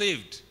that you are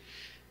saved.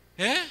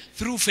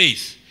 Through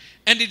faith.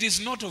 And it is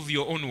not of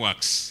your own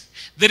works.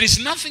 There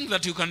is nothing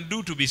that you can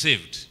do to be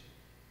saved.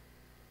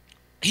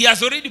 He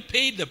has already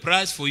paid the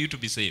price for you to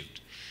be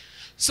saved.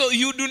 So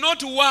you do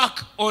not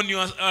work on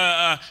your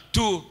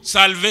to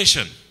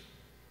salvation.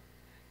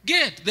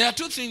 There are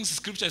two things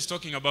Scripture is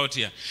talking about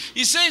here.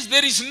 He says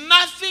there is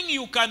nothing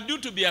you can do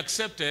to be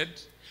accepted,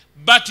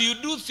 but you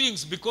do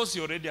things because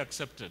you're already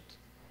accepted.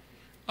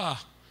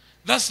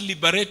 That's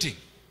liberating.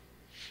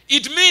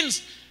 It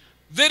means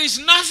there is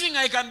nothing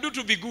I can do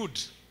to be good.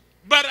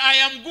 But I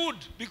am good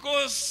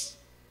because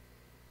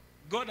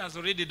God has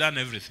already done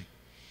everything.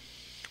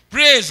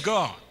 Praise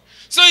God.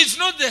 So it's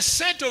not the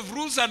set of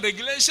rules and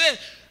regulations.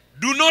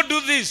 Do not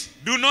do this.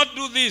 Do not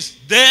do this.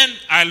 Then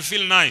I'll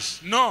feel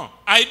nice. No,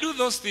 I do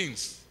those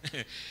things.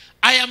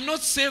 I am not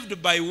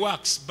saved by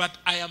works, but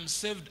I am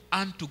saved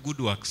unto good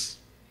works.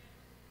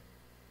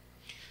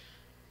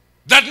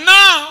 That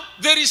now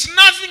there is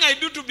nothing I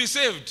do to be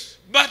saved,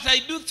 but I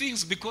do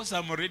things because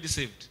I'm already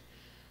saved.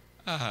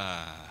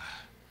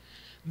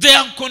 The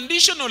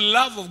unconditional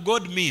love of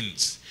God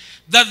means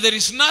that there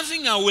is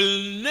nothing I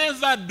will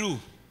never do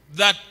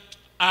that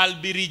I'll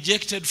be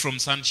rejected from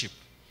sonship.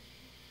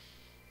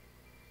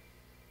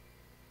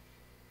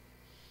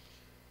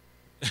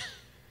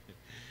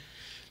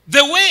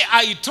 The way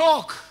I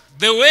talk,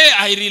 the way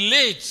I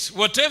relate,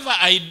 whatever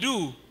I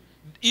do,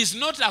 is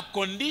not a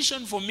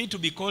condition for me to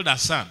be called a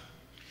son.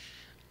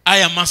 I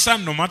am a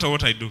son no matter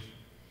what I do.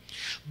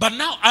 But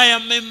now I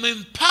am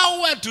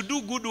empowered to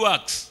do good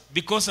works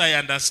because I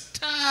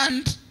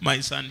understand my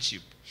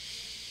sonship.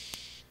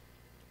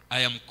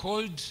 I am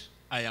called,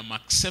 I am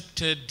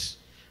accepted,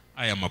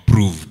 I am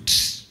approved.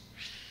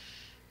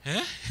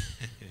 Eh?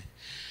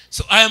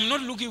 So I am not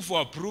looking for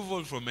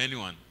approval from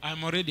anyone. I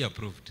am already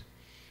approved.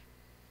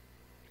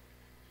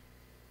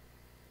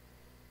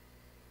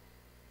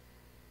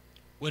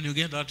 When you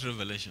get that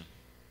revelation,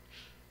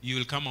 you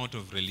will come out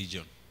of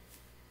religion.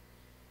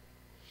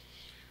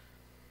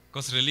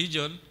 Because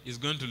religion is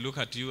going to look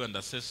at you and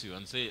assess you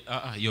and say,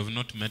 you have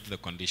not met the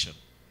condition.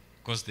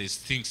 Because there's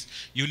things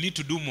you need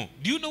to do more.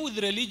 Do you know with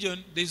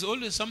religion, there's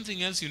always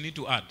something else you need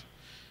to add.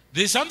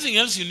 There's something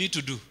else you need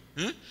to do.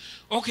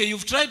 Okay,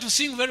 you've tried to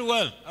sing very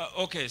well.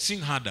 Okay, sing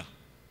harder.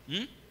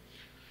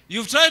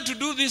 You've tried to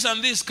do this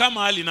and this. Come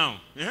early now.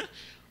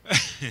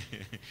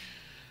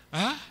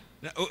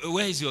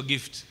 Where is your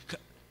gift?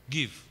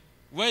 Give.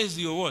 Where is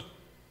your what?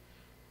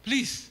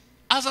 Please,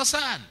 as a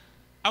son.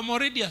 I'm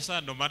already a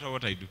son no matter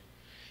what I do.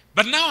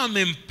 But now I'm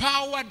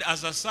empowered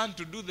as a son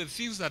to do the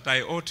things that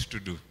I ought to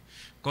do.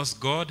 Because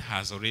God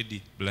has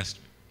already blessed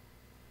me.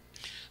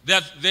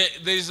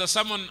 There is a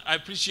sermon I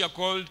preach here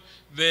called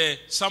the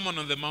Sermon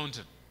on the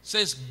Mountain. It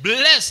says,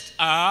 blessed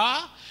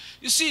are...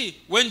 You see,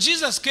 when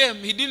Jesus came,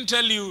 he didn't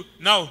tell you,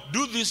 now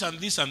do this and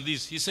this and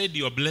this. He said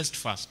you are blessed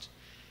first.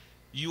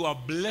 You are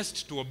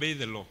blessed to obey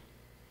the law.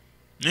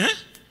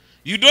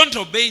 You don't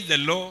obey the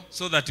law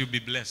so that you'll be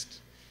blessed.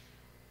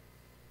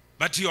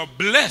 But you are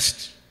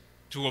blessed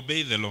to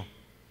obey the law.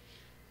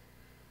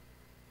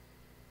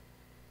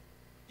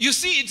 You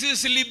see, it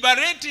is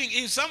liberating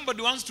if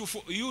somebody wants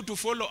you to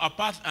follow a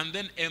path and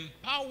then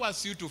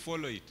empowers you to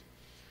follow it.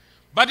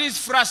 But it's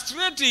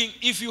frustrating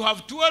if you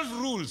have 12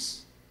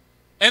 rules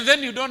and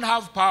then you don't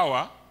have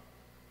power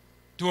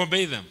to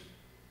obey them.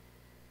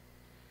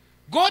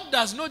 God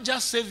does not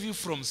just save you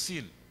from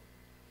sin.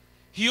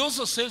 He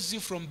also saves you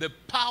from the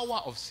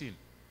power of sin.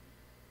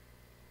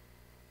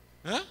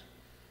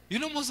 You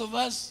know, most of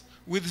us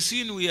with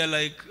sin, we are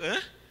like,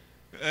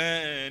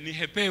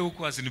 nihepe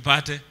huku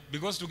asinipate,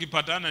 because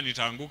tukipatana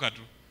nitaanguka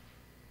tu.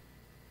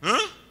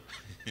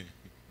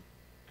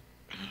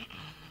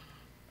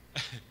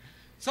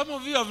 Some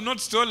of you have not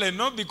stolen,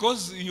 not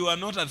because you are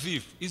not a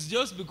thief. It's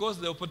just because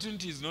the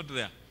opportunity is not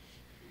there.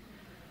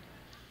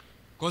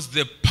 Because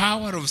the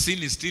power of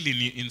sin is still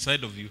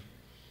inside of you.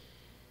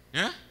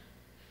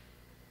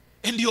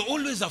 And you're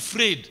always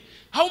afraid.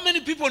 How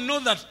many people know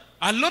that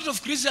a lot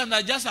of Christians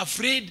are just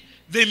afraid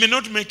they may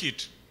not make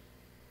it?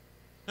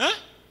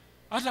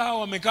 Hata hao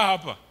wamekaa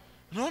hapa.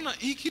 Naona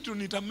hii kitu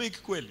nita make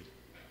kweli.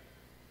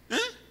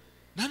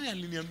 Nani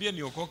aliniambia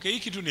niokoke? Hii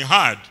kitu ni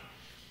hard.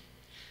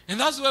 And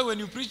that's why when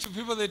you preach to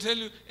people, they tell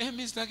you,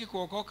 mimi sitaki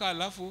kuokoka,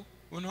 alafu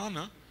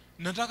unaona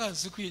nataka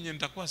siku yenye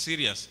nitakuwa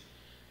serious.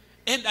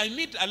 And I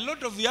meet a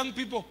lot of young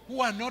people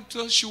who are not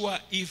so sure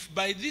if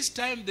by this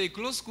time they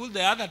close school,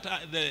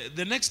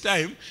 the next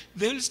time,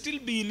 they will still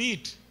be in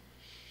it.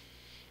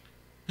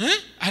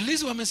 At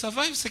least wame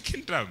survive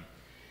second term.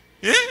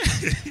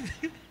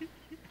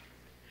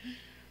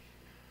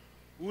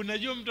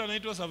 Unajua mtu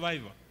anaitwa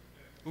survivor.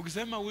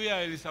 Ukisema we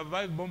will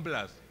survive bomb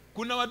blast.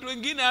 Kuna watu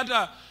wengine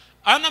hata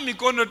ana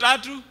mikono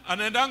tatu,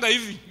 anaendanga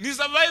hivi. Ni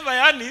survivor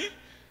yani.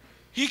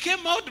 He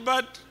came out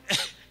but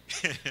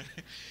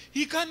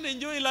he can't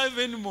enjoy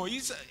life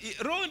anymore.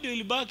 Roho ndio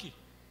ilibaki.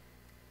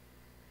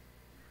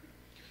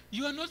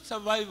 You are not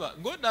survivor.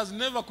 God has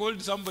never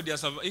called somebody a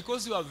survivor. He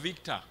calls you a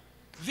victor.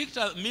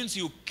 Victor means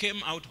you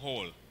came out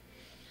whole.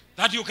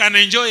 That you can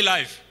enjoy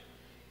life.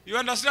 You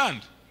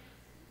understand?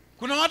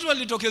 Kuna watu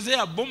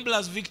walitokezea bomb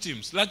blast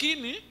victims.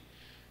 Lakini,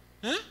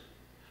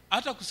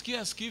 hata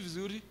kusikia asikii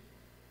vizuri.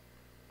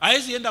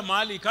 Haezi enda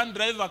mahali, he can't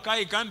drive a car,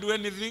 he can't do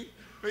anything.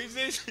 He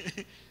says,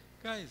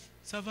 guys,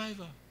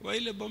 survivor. Wa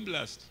ile bomb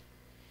blast.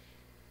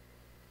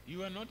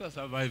 You are not a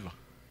survivor.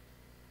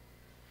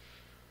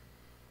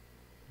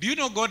 Do you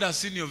know God has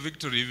seen your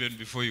victory even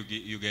before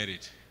you get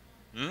it?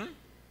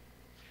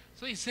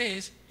 So he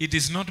says, it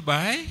is not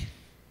by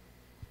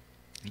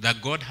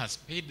that God has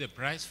paid the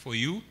price for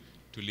you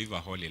to live a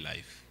holy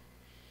life.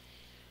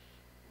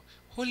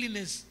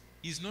 Holiness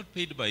is not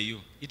paid by you.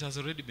 It has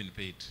already been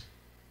paid.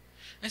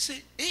 I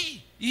say,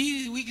 hey,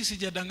 hii wiki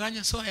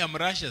sijadanganya, so I am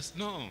righteous.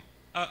 No.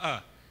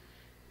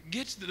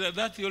 Get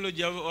that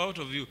theology out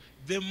of you.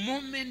 The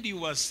moment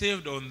you were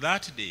saved on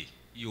that day,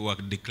 you were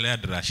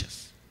declared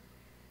righteous.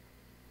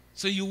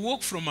 So you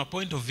walk from a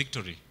point of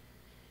victory.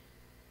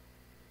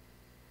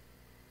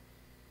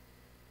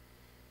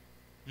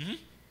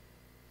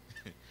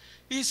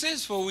 He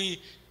says, for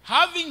we,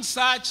 having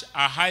such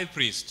a high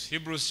priest,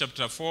 Hebrews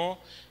chapter 4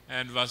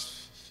 and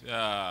verse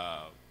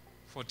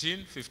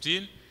 14,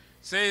 15,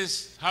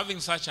 says, having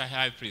such a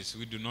high priest,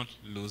 we do not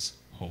lose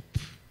hope.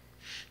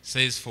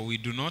 Says, for we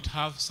do not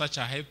have such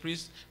a high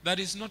priest that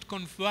is not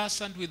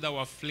conversant with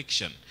our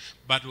affliction,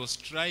 but was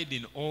tried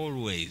in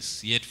all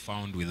ways, yet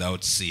found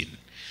without sin.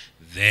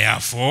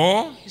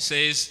 Therefore, he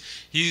says,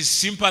 he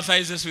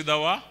sympathizes with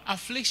our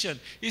affliction.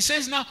 He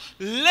says now,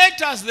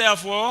 let us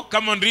therefore,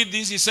 come and read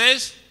this, he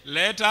says,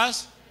 let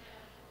us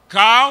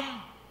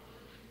come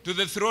to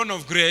the throne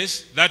of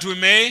grace that we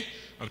may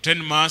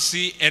obtain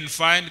mercy and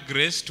find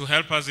grace to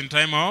help us in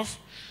time of.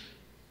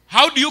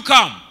 How do you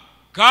come?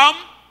 Come.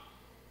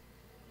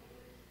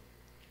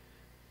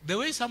 The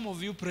way some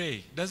of you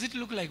pray, does it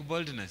look like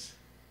boldness?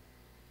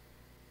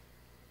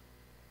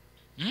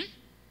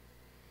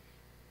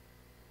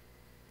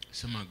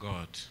 Sema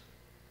God,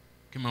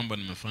 kimamba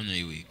nimefanya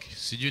hii wiki,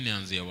 sijui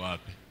nianzie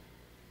wapi.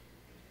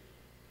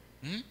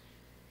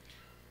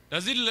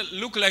 Does it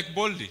look like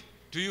boldly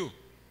to you?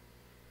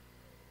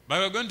 But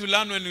we're going to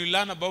learn, when we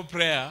learn about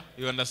prayer,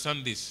 you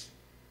understand this.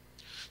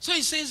 So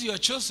he says you are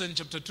chosen,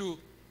 chapter 2,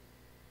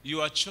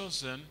 you are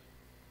chosen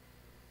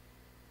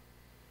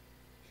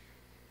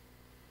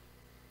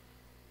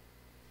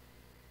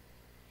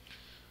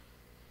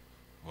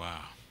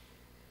Wow.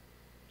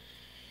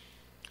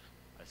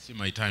 I see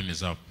my time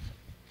is up.